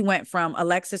 because we went from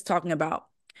Alexis talking about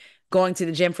going to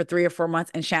the gym for 3 or 4 months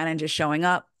and Shannon just showing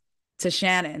up to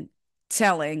Shannon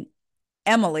telling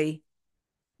Emily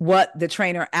what the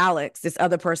trainer Alex, this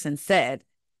other person, said,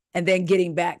 and then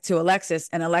getting back to Alexis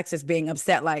and Alexis being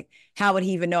upset, like, how would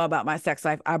he even know about my sex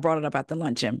life? I brought it up at the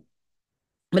luncheon.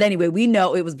 But anyway, we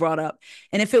know it was brought up.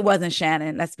 And if it wasn't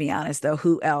Shannon, let's be honest, though,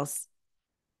 who else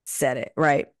said it,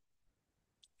 right?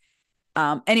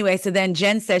 Anyway, so then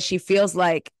Jen says she feels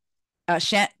like,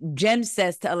 Jen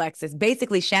says to Alexis,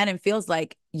 basically, Shannon feels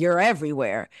like you're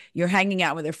everywhere. You're hanging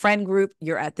out with a friend group.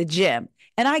 You're at the gym.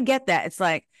 And I get that. It's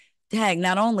like, dang,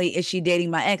 not only is she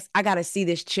dating my ex, I got to see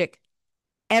this chick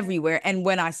everywhere. And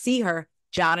when I see her,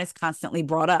 John is constantly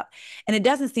brought up. And it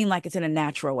doesn't seem like it's in a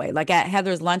natural way. Like at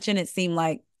Heather's luncheon, it seemed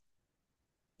like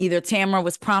either Tamara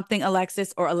was prompting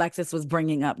Alexis or Alexis was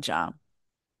bringing up John.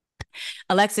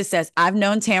 Alexis says, I've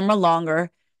known Tamara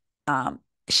longer. Um,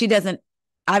 she doesn't,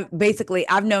 I've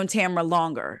known Tamara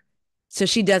longer. So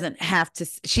she doesn't have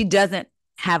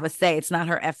a say. It's not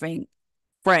her effing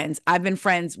friends. I've been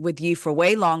friends with you for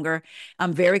way longer.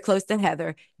 I'm very close to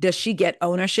Heather. Does she get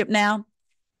ownership now?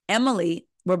 Emily,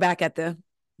 we're back at the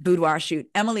boudoir shoot.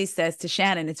 Emily says to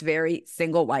Shannon, it's very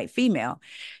single white female.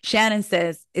 Shannon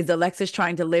says, is Alexis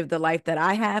trying to live the life that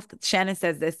I have? Shannon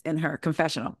says this in her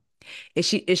confessional.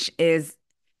 Is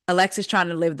Alexis trying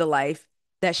to live the life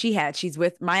that she had? She's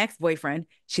with my ex-boyfriend.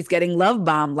 She's getting love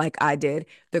bombed like I did.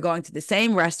 They're going to the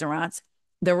same restaurants.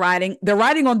 They're riding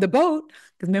on the boat.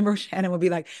 Because remember, Shannon would be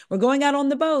like, we're going out on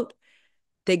the boat.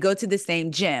 They go to the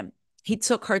same gym. He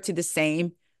took her to the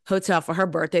same hotel for her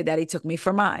birthday that he took me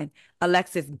for mine.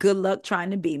 Alexis, good luck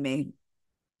trying to be me.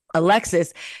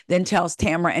 Alexis then tells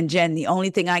Tamara and Jen, the only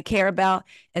thing I care about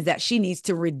is that she needs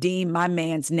to redeem my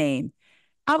man's name.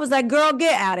 I was like, girl,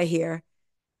 get out of here.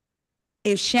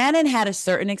 If Shannon had a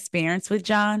certain experience with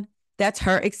John, that's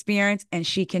her experience and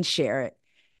she can share it.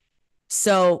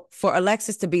 So for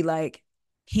Alexis to be like,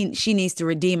 she needs to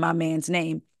redeem my man's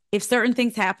name. If certain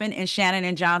things happen in Shannon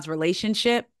and John's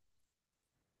relationship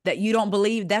that you don't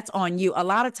believe, that's on you. A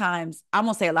lot of times, I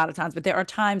won't say a lot of times, but there are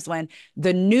times when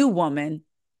the new woman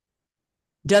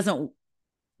doesn't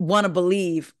want to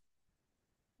believe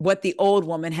what the old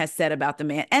woman has said about the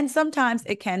man. And sometimes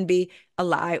it can be a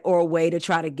lie or a way to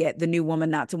try to get the new woman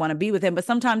not to want to be with him. But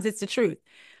sometimes it's the truth.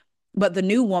 But the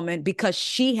new woman, because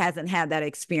she hasn't had that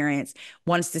experience,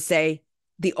 wants to say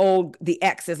the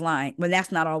ex is lying when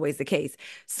that's not always the case.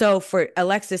 So for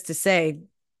Alexis to say,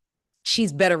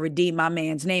 she's better redeem my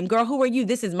man's name. Girl, who are you?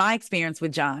 This is my experience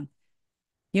with John.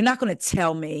 You're not going to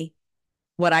tell me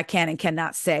what I can and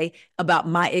cannot say about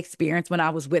my experience when I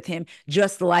was with him,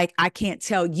 just like I can't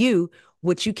tell you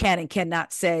what you can and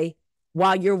cannot say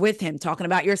while you're with him, talking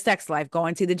about your sex life,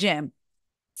 going to the gym.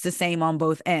 It's the same on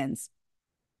both ends.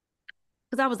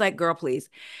 Because I was like, girl, please.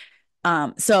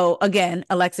 So again,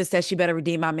 Alexis says she better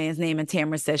redeem my man's name, and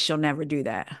Tamara says she'll never do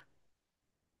that.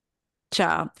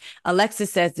 Child.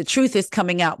 Alexis says the truth is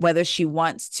coming out whether she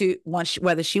wants to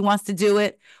do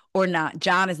it or not.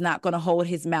 John is not going to hold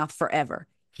his mouth forever.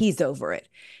 He's over it.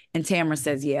 And Tamara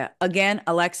says, yeah. Again,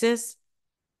 Alexis,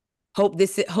 hope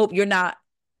you're not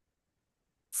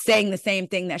saying the same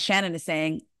thing that Shannon is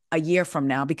saying a year from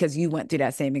now because you went through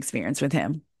that same experience with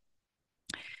him.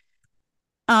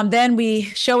 Then we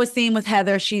show a scene with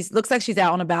Heather. Looks like she's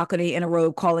out on a balcony in a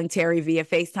robe calling Terry via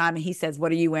FaceTime. And he says,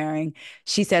 what are you wearing?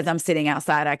 She says, I'm sitting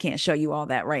outside. I can't show you all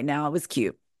that right now. It was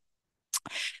cute.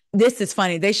 This is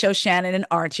funny. They show Shannon and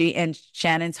Archie, and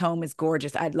Shannon's home is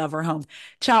gorgeous. I love her home.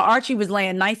 Child, Archie was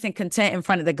laying nice and content in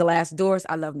front of the glass doors.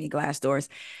 I love me glass doors.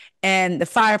 And the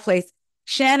fireplace.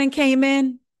 Shannon came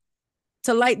in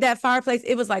to light that fireplace.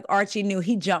 It was like Archie knew.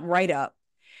 He jumped right up.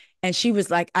 And she was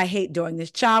like, I hate doing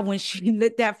this. Child, when she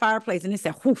lit that fireplace and it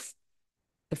said, whoof,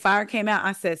 the fire came out.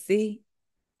 I said, see,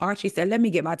 Archie said, let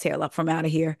me get my tail up from out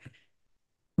of here.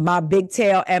 My big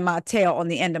tail and my tail on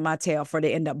the end of my tail for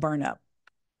they end up burn up.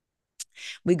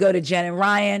 We go to Jen and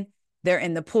Ryan. They're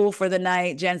in the pool for the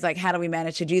night. Jen's like, how do we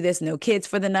manage to do this? No kids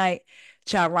for the night.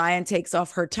 Child, Ryan takes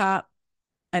off her top.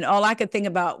 And all I could think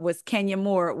about was Kenya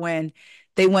Moore when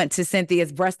they went to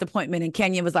Cynthia's breast appointment and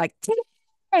Kenya was like,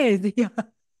 hey,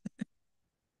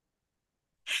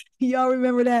 y'all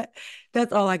remember that?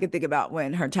 That's all I could think about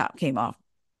when her top came off.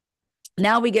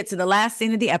 Now we get to the last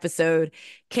scene of the episode.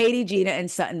 Katie, Gina,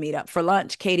 and Sutton meet up for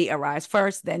lunch. Katie arrives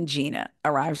first, then Gina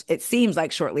arrives. It seems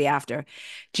like shortly after.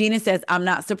 Gina says, I'm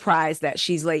not surprised that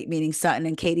she's late meeting Sutton,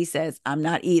 and Katie says, I'm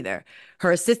not either.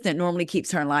 Her assistant normally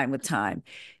keeps her in line with time.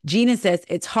 Gina says,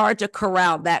 it's hard to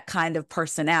corral that kind of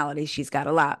personality. She's got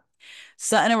a lot.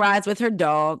 Sutton arrives with her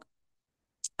dog.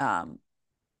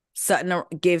 Sutton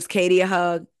gives Katie a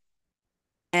hug.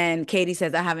 And Katie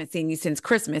says, I haven't seen you since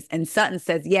Christmas. And Sutton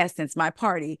says, yes, since my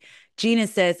party. Gina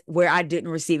says, where I didn't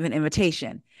receive an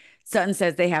invitation. Sutton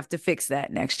says they have to fix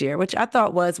that next year, which I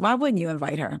thought was, why wouldn't you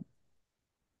invite her?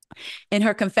 In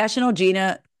her confessional,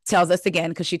 Gina tells us again,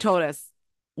 because she told us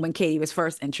when Katie was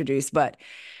first introduced, but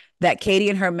that Katie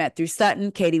and her met through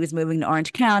Sutton. Katie was moving to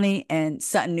Orange County, and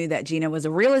Sutton knew that Gina was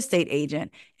a real estate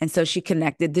agent. And so she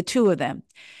connected the two of them.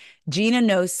 Gina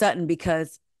knows Sutton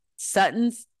because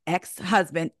Sutton's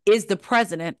ex-husband is the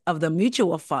president of the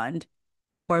mutual fund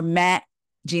where Matt,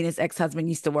 Gina's ex-husband,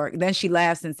 used to work. Then she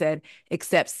laughs and said,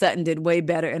 except Sutton did way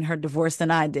better in her divorce than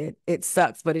I did. It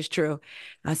sucks, but it's true.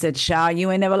 I said, Shaw,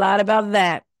 you ain't never lied about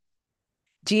that.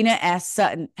 Gina asked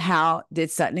Sutton, how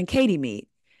did Sutton and Katie meet?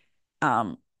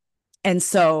 And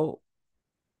so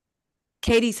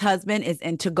Katie's husband is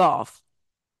into golf.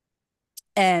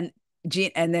 And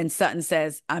then Sutton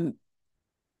says,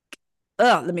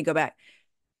 let me go back.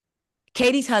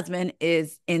 Katie's husband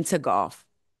is into golf.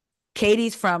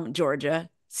 Katie's from Georgia.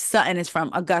 Sutton is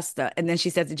from Augusta. And then she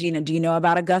says to Gina, do you know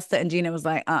about Augusta? And Gina was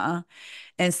like,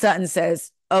 And Sutton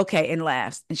says, okay, and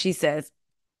laughs. And she says,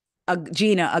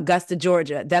 Gina, Augusta,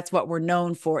 Georgia, that's what we're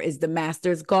known for, is the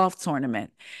Masters golf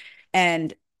tournament.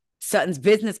 And Sutton's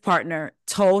business partner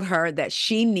told her that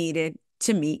she needed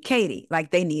to meet Katie,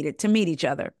 like they needed to meet each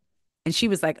other. And she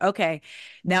was like, okay.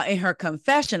 Now, in her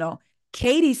confessional,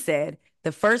 Katie said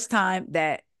the first time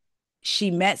that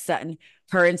she met Sutton,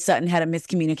 her and Sutton had a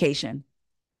miscommunication.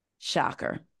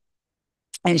 Shocker.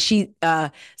 And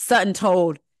Sutton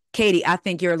told Katie, I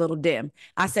think you're a little dim.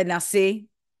 I said, now see,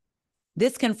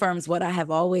 this confirms what I have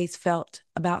always felt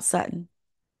about Sutton.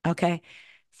 Okay.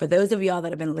 For those of y'all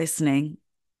that have been listening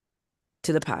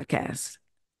to the podcast,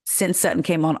 since Sutton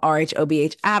came on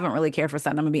RHOBH, I haven't really cared for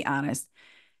Sutton. I'm going to be honest.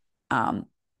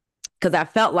 Because I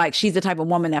felt like she's the type of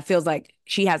woman that feels like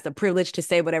she has the privilege to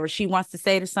say whatever she wants to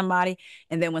say to somebody.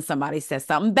 And then when somebody says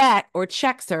something back or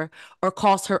checks her or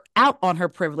calls her out on her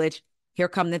privilege, here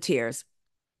come the tears.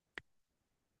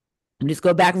 Let me just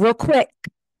go back real quick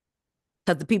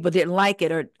because the people didn't like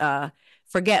it or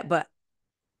forget. But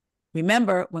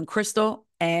remember when Crystal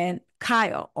and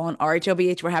Kyle on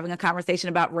RHOBH were having a conversation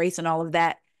about race and all of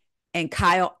that, and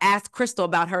Kyle asked Crystal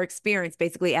about her experience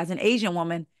basically as an Asian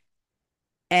woman,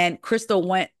 and Crystal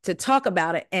went to talk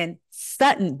about it, and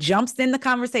Sutton jumps in the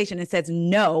conversation and says,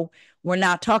 no, we're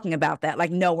not talking about that.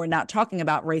 Like, no, we're not talking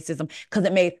about racism, because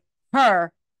it made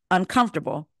her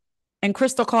uncomfortable. And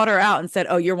Crystal called her out and said,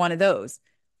 oh, you're one of those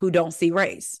who don't see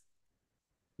race.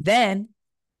 Then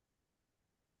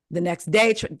the next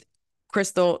day,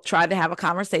 Crystal tried to have a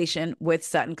conversation with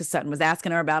Sutton because Sutton was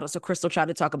asking her about it. So Crystal tried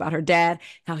to talk about her dad,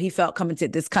 how he felt coming to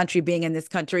this country, being in this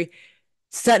country.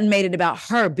 Sutton made it about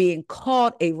her being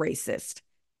called a racist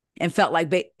and felt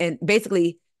like and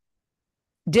basically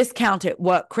discounted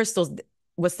what Crystal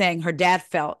was saying her dad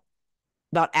felt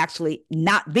about actually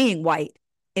not being white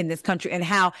in this country and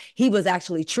how he was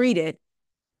actually treated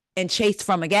and chased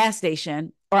from a gas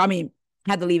station, or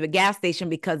had to leave a gas station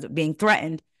because of being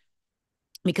threatened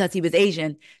because he was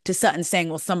Asian, to Sutton saying,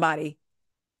 well, somebody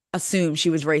assumed she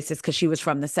was racist because she was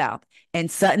from the South.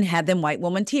 And Sutton had them white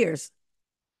woman tears.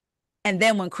 And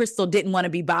then when Crystal didn't want to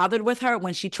be bothered with her,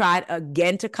 when she tried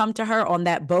again to come to her on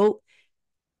that boat,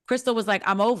 Crystal was like,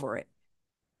 I'm over it.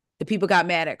 The people got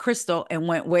mad at Crystal and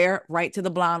went where? Right to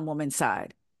the blonde woman's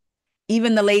side.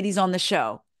 Even the ladies on the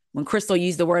show, when Crystal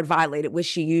used the word violated, which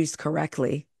she used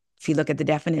correctly, if you look at the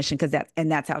definition,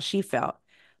 that's how she felt.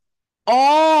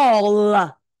 All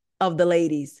of the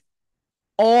ladies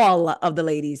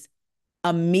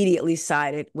immediately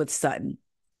sided with Sutton.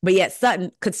 But yet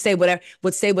Sutton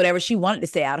would say whatever she wanted to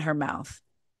say out of her mouth.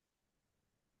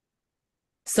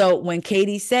 So when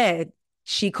Katie said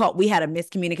we had a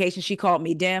miscommunication, she called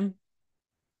me dim,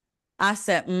 I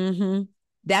said,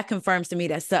 that confirms to me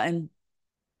that Sutton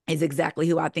is exactly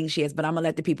who I think she is. But I'm going to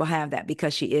let the people have that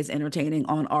because she is entertaining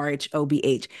on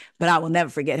RHOBH. But I will never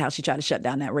forget how she tried to shut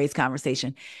down that race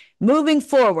conversation. Moving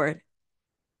forward,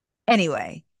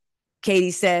 anyway,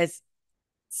 Katie says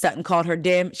Sutton called her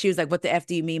dim. She was like, what the F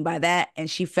do you mean by that? And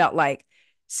she felt like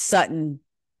Sutton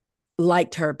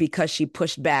liked her because she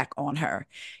pushed back on her.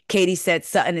 Katie said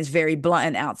Sutton is very blunt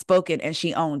and outspoken, and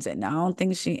she owns it. Now, I don't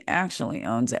think she actually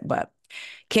owns it, but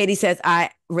Katie says, I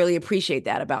really appreciate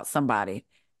that about somebody.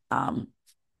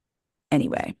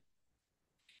 Anyway.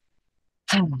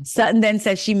 Sutton then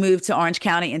says she moved to Orange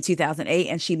County in 2008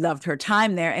 and she loved her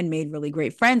time there and made really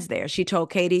great friends there. She told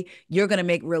Katie, you're going to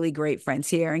make really great friends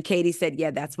here. And Katie said,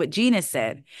 yeah, that's what Gina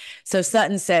said. So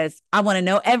Sutton says, I want to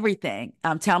know everything.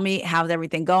 Tell me, how's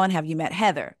everything going? Have you met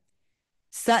Heather?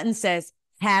 Sutton says,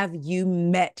 have you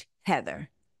met Heather?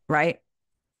 Right?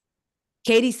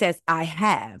 Katie says, I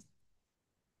have.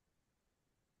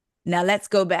 Now let's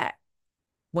go back.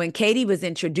 When Katie was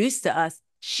introduced to us,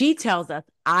 she tells us,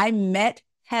 I met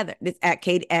Heather. This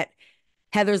at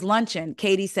Heather's luncheon.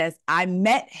 Katie says, I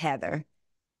met Heather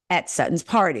at Sutton's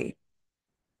party.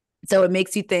 So it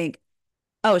makes you think,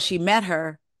 oh, she met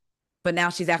her, but now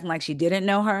she's acting like she didn't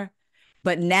know her.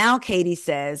 But now Katie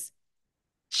says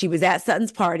she was at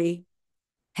Sutton's party.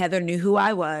 Heather knew who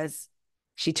I was.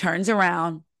 She turns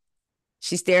around.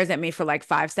 She stares at me for like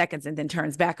 5 seconds and then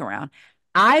turns back around.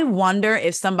 I wonder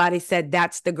if somebody said,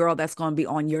 that's the girl that's going to be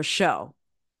on your show.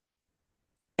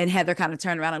 And Heather kind of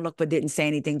turned around and looked, but didn't say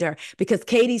anything to her because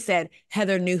Katie said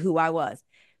Heather knew who I was.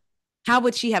 How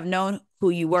would she have known who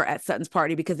you were at Sutton's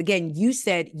party? Because again, you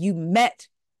said you met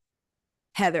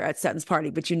Heather at Sutton's party,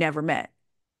 but you never met.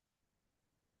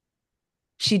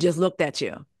 She just looked at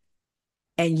you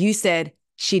and you said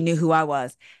she knew who I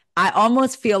was. I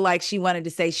almost feel like she wanted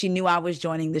to say she knew I was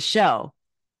joining the show,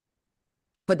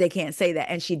 but they can't say that.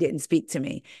 And she didn't speak to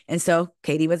me. And so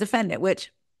Katie was offended,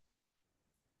 which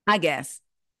I guess.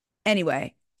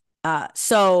 Anyway,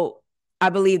 so I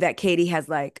believe that Katie has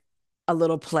like a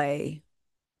little play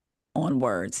on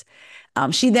words.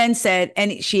 She then said,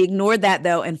 and she ignored that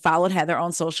though and followed Heather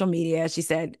on social media. She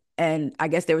said, and I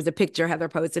guess there was a picture Heather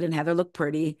posted and Heather looked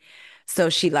pretty. So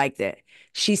she liked it.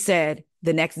 She said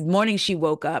the next morning she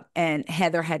woke up and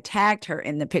Heather had tagged her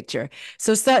in the picture.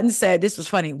 So Sutton said, this was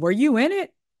funny. Were you in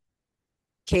it?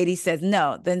 Katie says,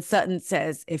 no. Then Sutton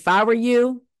says, if I were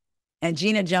you, and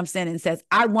Gina jumps in and says,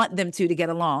 I want them two to get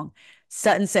along.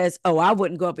 Sutton says, oh, I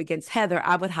wouldn't go up against Heather.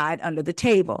 I would hide under the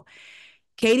table.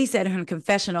 Katie said in her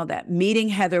confessional that meeting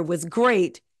Heather was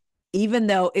great, even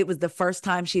though it was the first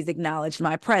time she's acknowledged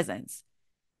my presence.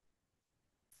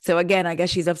 So again, I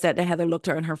guess she's upset that Heather looked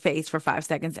her in her face for 5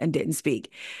 seconds and didn't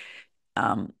speak.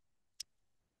 Um,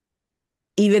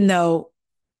 even though,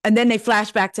 and then they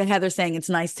flash back to Heather saying, it's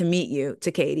nice to meet you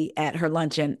to Katie at her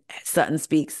luncheon. Sutton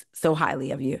speaks so highly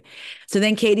of you. So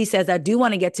then Katie says, I do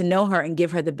want to get to know her and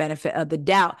give her the benefit of the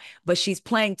doubt, but she's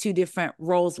playing two different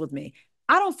roles with me.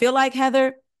 I don't feel like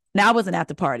Heather. Now, I wasn't at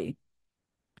the party.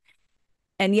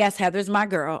 And yes, Heather's my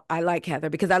girl. I like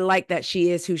Heather because I like that she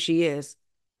is who she is.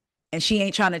 And she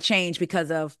ain't trying to change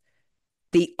because of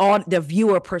the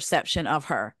viewer perception of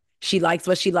her. She likes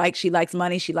what she likes. She likes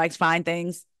money. She likes fine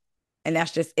things. And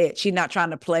that's just it. She's not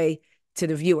trying to play to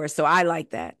the viewer. So I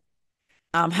like that.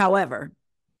 However,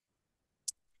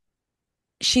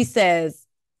 she says,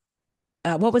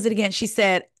 what was it again? She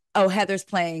said, oh, Heather's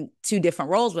playing two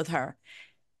different roles with her.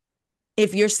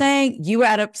 If you're saying you were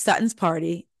at a Sutton's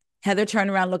party, Heather turned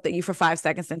around, looked at you for 5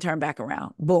 seconds, and turned back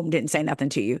around. Boom, didn't say nothing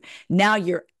to you. Now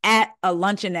you're at a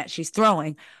luncheon that she's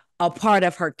throwing, a part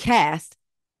of her cast.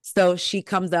 So she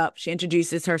comes up, she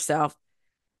introduces herself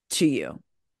to you.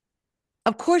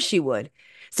 Of course she would.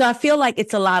 So I feel like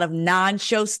it's a lot of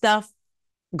non-show stuff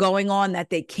going on that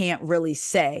they can't really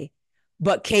say,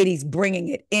 but Katie's bringing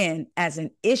it in as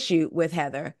an issue with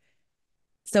Heather.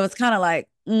 So it's kind of like,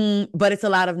 but it's a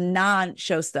lot of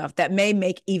non-show stuff that may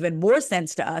make even more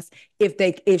sense to us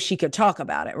if she could talk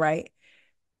about it, right?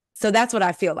 So that's what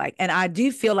I feel like. And I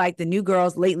do feel like the new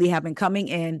girls lately have been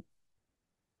coming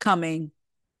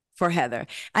for Heather.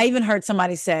 I even heard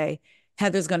somebody say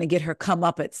Heather's going to get her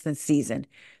comeuppance this season.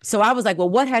 So I was like, well,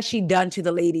 what has she done to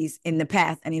the ladies in the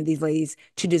past, any of these ladies,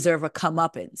 to deserve a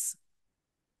comeuppance?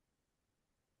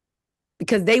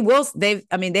 Because they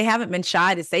haven't been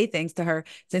shy to say things to her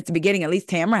since the beginning. At least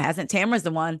Tamara hasn't. Tamara's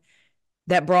the one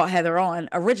that brought Heather on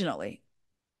originally.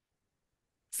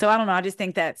 So I don't know. I just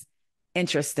think that's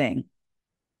interesting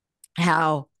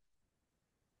how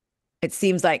it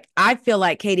seems like I feel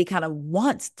like Katie kind of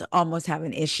wants to almost have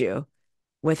an issue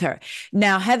with her.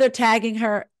 Now, Heather tagging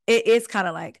her, it is kind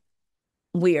of like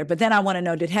weird. But then I want to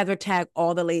know, did Heather tag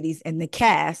all the ladies in the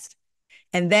cast?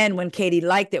 And then when Katie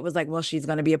liked it, was like, well, she's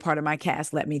going to be a part of my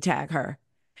cast. Let me tag her.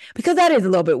 Because that is a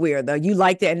little bit weird, though. You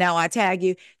liked it and now I tag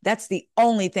you. That's the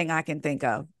only thing I can think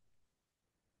of.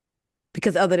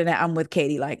 Because other than that, I'm with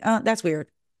Katie. Like, that's weird.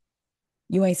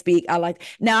 You ain't speak. I like.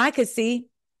 Now I could see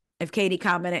if Katie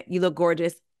commented, you look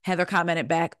gorgeous. Heather commented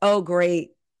back, oh,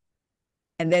 great.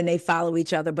 And then they follow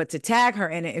each other. But to tag her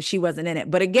in it if she wasn't in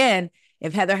it. But again,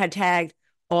 if Heather had tagged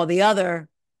all the other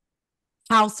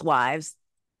housewives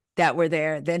that were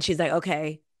there, then she's like,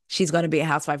 okay, she's going to be a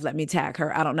housewife. Let me tag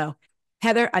her. I don't know.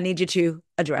 Heather, I need you to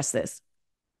address this.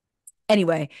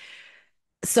 Anyway,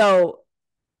 so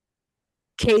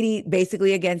Katie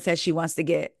basically again says she wants to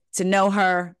get to know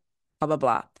her, blah, blah,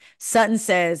 blah. Sutton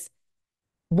says,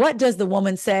 what does the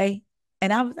woman say?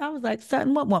 And I was like,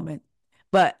 Sutton, what woman?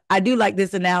 But I do like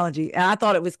this analogy. And I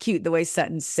thought it was cute the way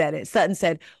Sutton said it. Sutton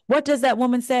said, what does that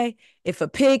woman say? If a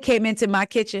pig came into my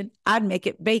kitchen, I'd make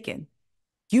it bacon.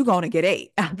 You going to get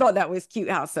ate. I thought that was cute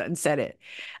how Sutton said it.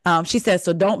 She says,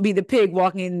 so don't be the pig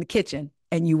walking in the kitchen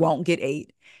and you won't get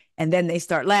ate. And then they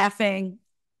start laughing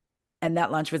and that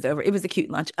lunch was over. It was a cute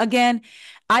lunch. Again,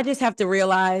 I just have to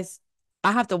realize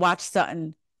I have to watch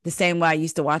Sutton the same way I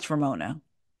used to watch Ramona.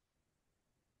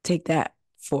 Take that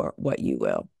for what you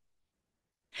will.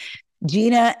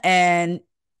 Gina and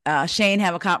Shane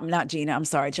have not Gina, I'm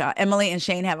sorry, child. Emily and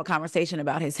Shane have a conversation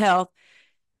about his health.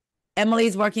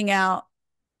 Emily's working out.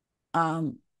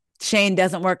 Shane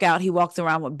doesn't work out. He walks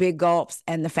around with big gulps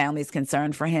and the family's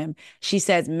concerned for him. She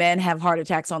says men have heart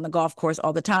attacks on the golf course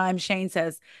all the time. Shane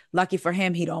says, lucky for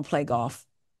him, he don't play golf.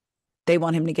 They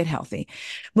want him to get healthy.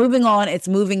 Moving on, it's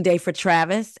moving day for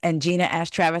Travis. And Gina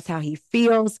asked Travis how he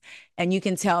feels. And you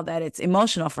can tell that it's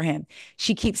emotional for him.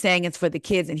 She keeps saying it's for the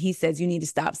kids. And he says, you need to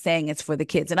stop saying it's for the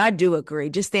kids. And I do agree.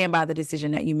 Just stand by the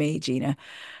decision that you made, Gina.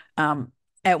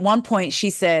 At one point,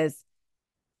 she says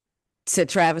to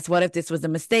Travis, what if this was a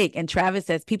mistake? And Travis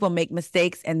says, people make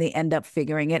mistakes and they end up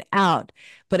figuring it out.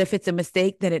 But if it's a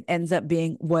mistake, then it ends up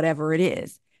being whatever it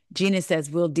is. Gina says,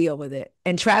 we'll deal with it.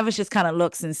 And Travis just kind of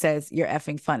looks and says, you're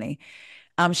effing funny.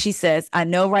 She says, I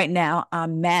know right now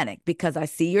I'm manic because I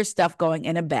see your stuff going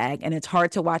in a bag and it's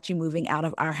hard to watch you moving out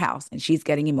of our house. And she's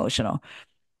getting emotional.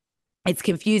 It's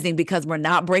confusing because we're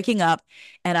not breaking up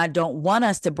and I don't want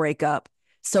us to break up.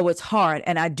 So it's hard.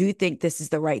 And I do think this is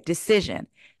the right decision.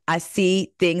 I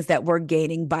see things that we're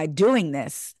gaining by doing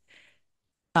this,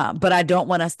 but I don't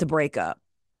want us to break up.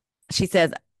 She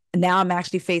says, now I'm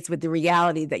actually faced with the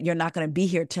reality that you're not going to be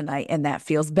here tonight, and that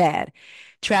feels bad.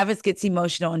 Travis gets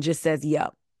emotional and just says,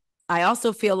 yup. I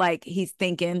also feel like he's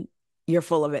thinking, you're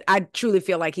full of it. I truly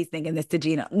feel like he's thinking this to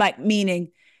Gina, like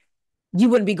meaning you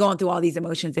wouldn't be going through all these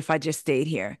emotions if I just stayed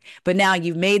here. But now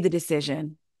you've made the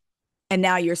decision, and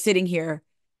now you're sitting here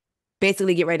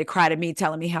basically get ready to cry to me,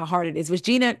 telling me how hard it is. Which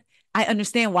Gina, I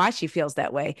understand why she feels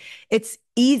that way. It's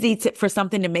easy for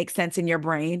something to make sense in your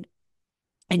brain,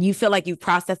 and you feel like you've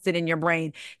processed it in your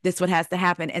brain, this what has to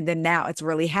happen. And then now it's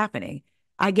really happening.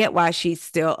 I get why she's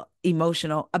still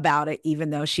emotional about it,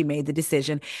 even though she made the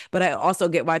decision. But I also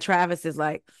get why Travis is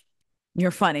like,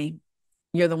 you're funny.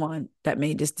 You're the one that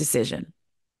made this decision.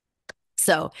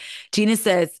 So Gina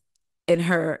says in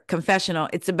her confessional,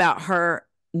 it's about her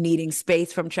needing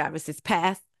space from Travis's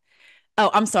past.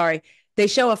 Oh, I'm sorry. They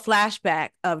show a flashback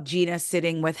of Gina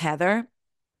sitting with Heather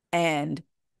and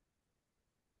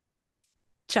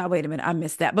child, wait a minute, I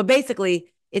missed that. But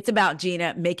basically, it's about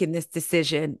Gina making this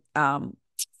decision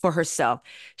for herself.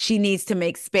 She needs to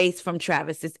make space from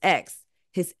Travis's ex,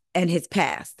 his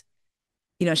past.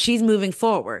 You know, she's moving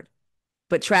forward,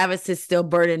 but Travis is still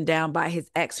burdened down by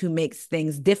his ex who makes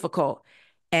things difficult.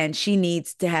 And she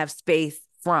needs to have space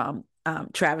from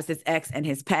Travis's ex and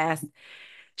his past.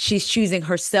 She's choosing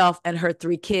herself and her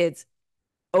 3 kids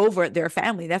over their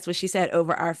family. That's what she said,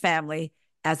 over our family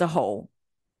as a whole.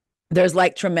 There's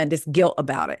like tremendous guilt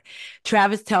about it.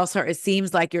 Travis tells her, it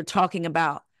seems like you're talking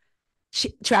about,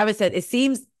 Travis said, it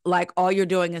seems like all you're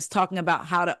doing is talking about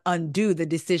how to undo the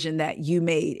decision that you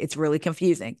made. It's really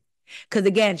confusing. Because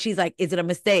again, she's like, is it a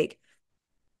mistake?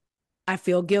 I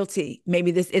feel guilty.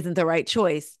 Maybe this isn't the right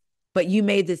choice, but you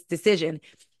made this decision.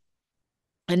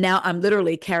 And now I'm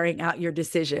literally carrying out your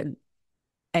decision.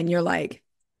 And you're like,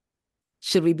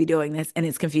 should we be doing this? And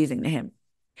it's confusing to him.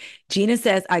 Gina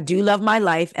says, I do love my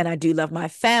life and I do love my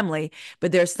family,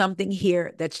 but there's something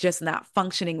here that's just not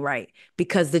functioning right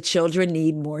because the children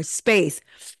need more space.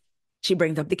 She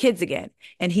brings up the kids again.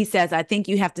 And he says, I think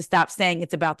you have to stop saying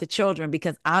it's about the children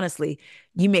because honestly,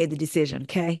 you made the decision,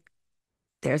 Kay.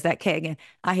 There's that K again.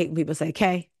 I hate when people say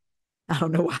K. I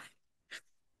don't know why.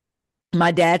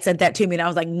 My dad sent that to me and I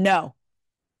was like, no.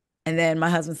 And then my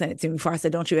husband sent it to me before. I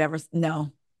said, don't you ever,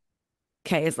 no.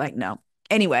 K is like, no.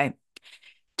 Anyway,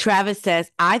 Travis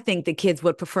says, I think the kids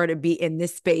would prefer to be in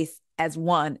this space as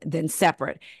one than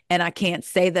separate. And I can't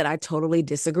say that I totally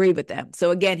disagree with them. So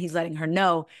again, he's letting her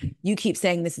know, you keep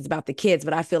saying this is about the kids,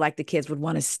 but I feel like the kids would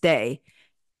want to stay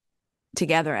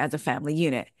together as a family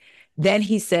unit. Then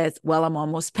he says, well, I'm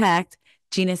almost packed.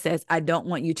 Gina says, I don't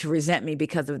want you to resent me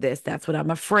because of this. That's what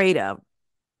I'm afraid of.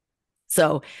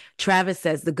 So Travis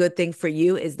says, the good thing for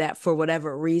you is that for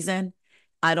whatever reason,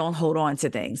 I don't hold on to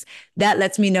things. That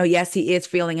lets me know, yes, he is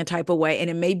feeling a type of way, and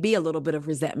it may be a little bit of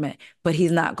resentment, but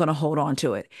he's not going to hold on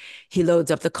to it. He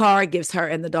loads up the car, gives her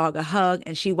and the dog a hug,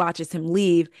 and she watches him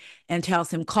leave and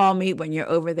tells him, call me when you're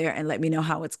over there and let me know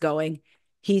how it's going.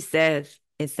 He says,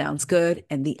 it sounds good,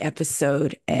 and the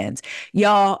episode ends.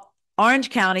 Y'all,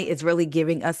 Orange County is really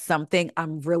giving us something.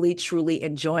 I'm really, truly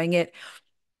enjoying it.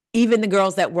 Even the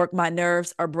girls that work my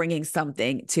nerves are bringing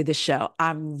something to the show.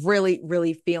 I'm really,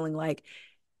 really feeling like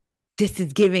this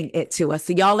is giving it to us.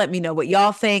 So y'all let me know what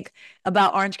y'all think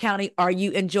about Orange County. Are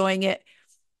you enjoying it?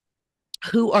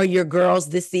 Who are your girls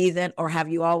this season? Or have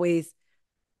you always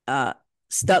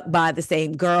stuck by the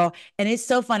same girl? And it's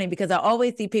so funny because I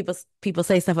always see people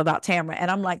say stuff about Tamra. And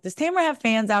I'm like, does Tamra have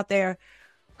fans out there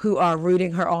who are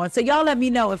rooting her on? So y'all let me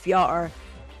know if y'all are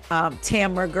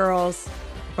Tamra girls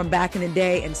from back in the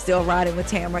day and still riding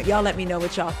with Tamra. Y'all let me know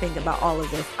what y'all think about all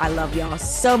of this. I love y'all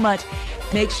so much.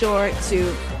 Make sure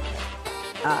to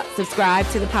subscribe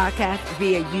to the podcast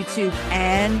via YouTube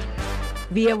and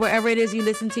via wherever it is you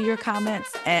listen to your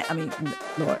comments. And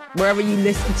Lord, wherever you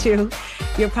listen to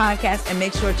your podcast, and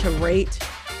make sure to rate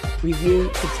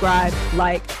review, subscribe,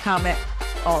 like, comment,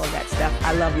 all of that stuff.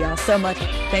 I love y'all so much.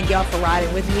 Thank y'all for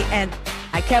riding with me. And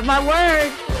I kept my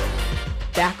word.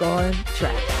 Back on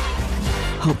track.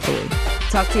 Hopefully.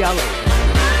 Talk to y'all later.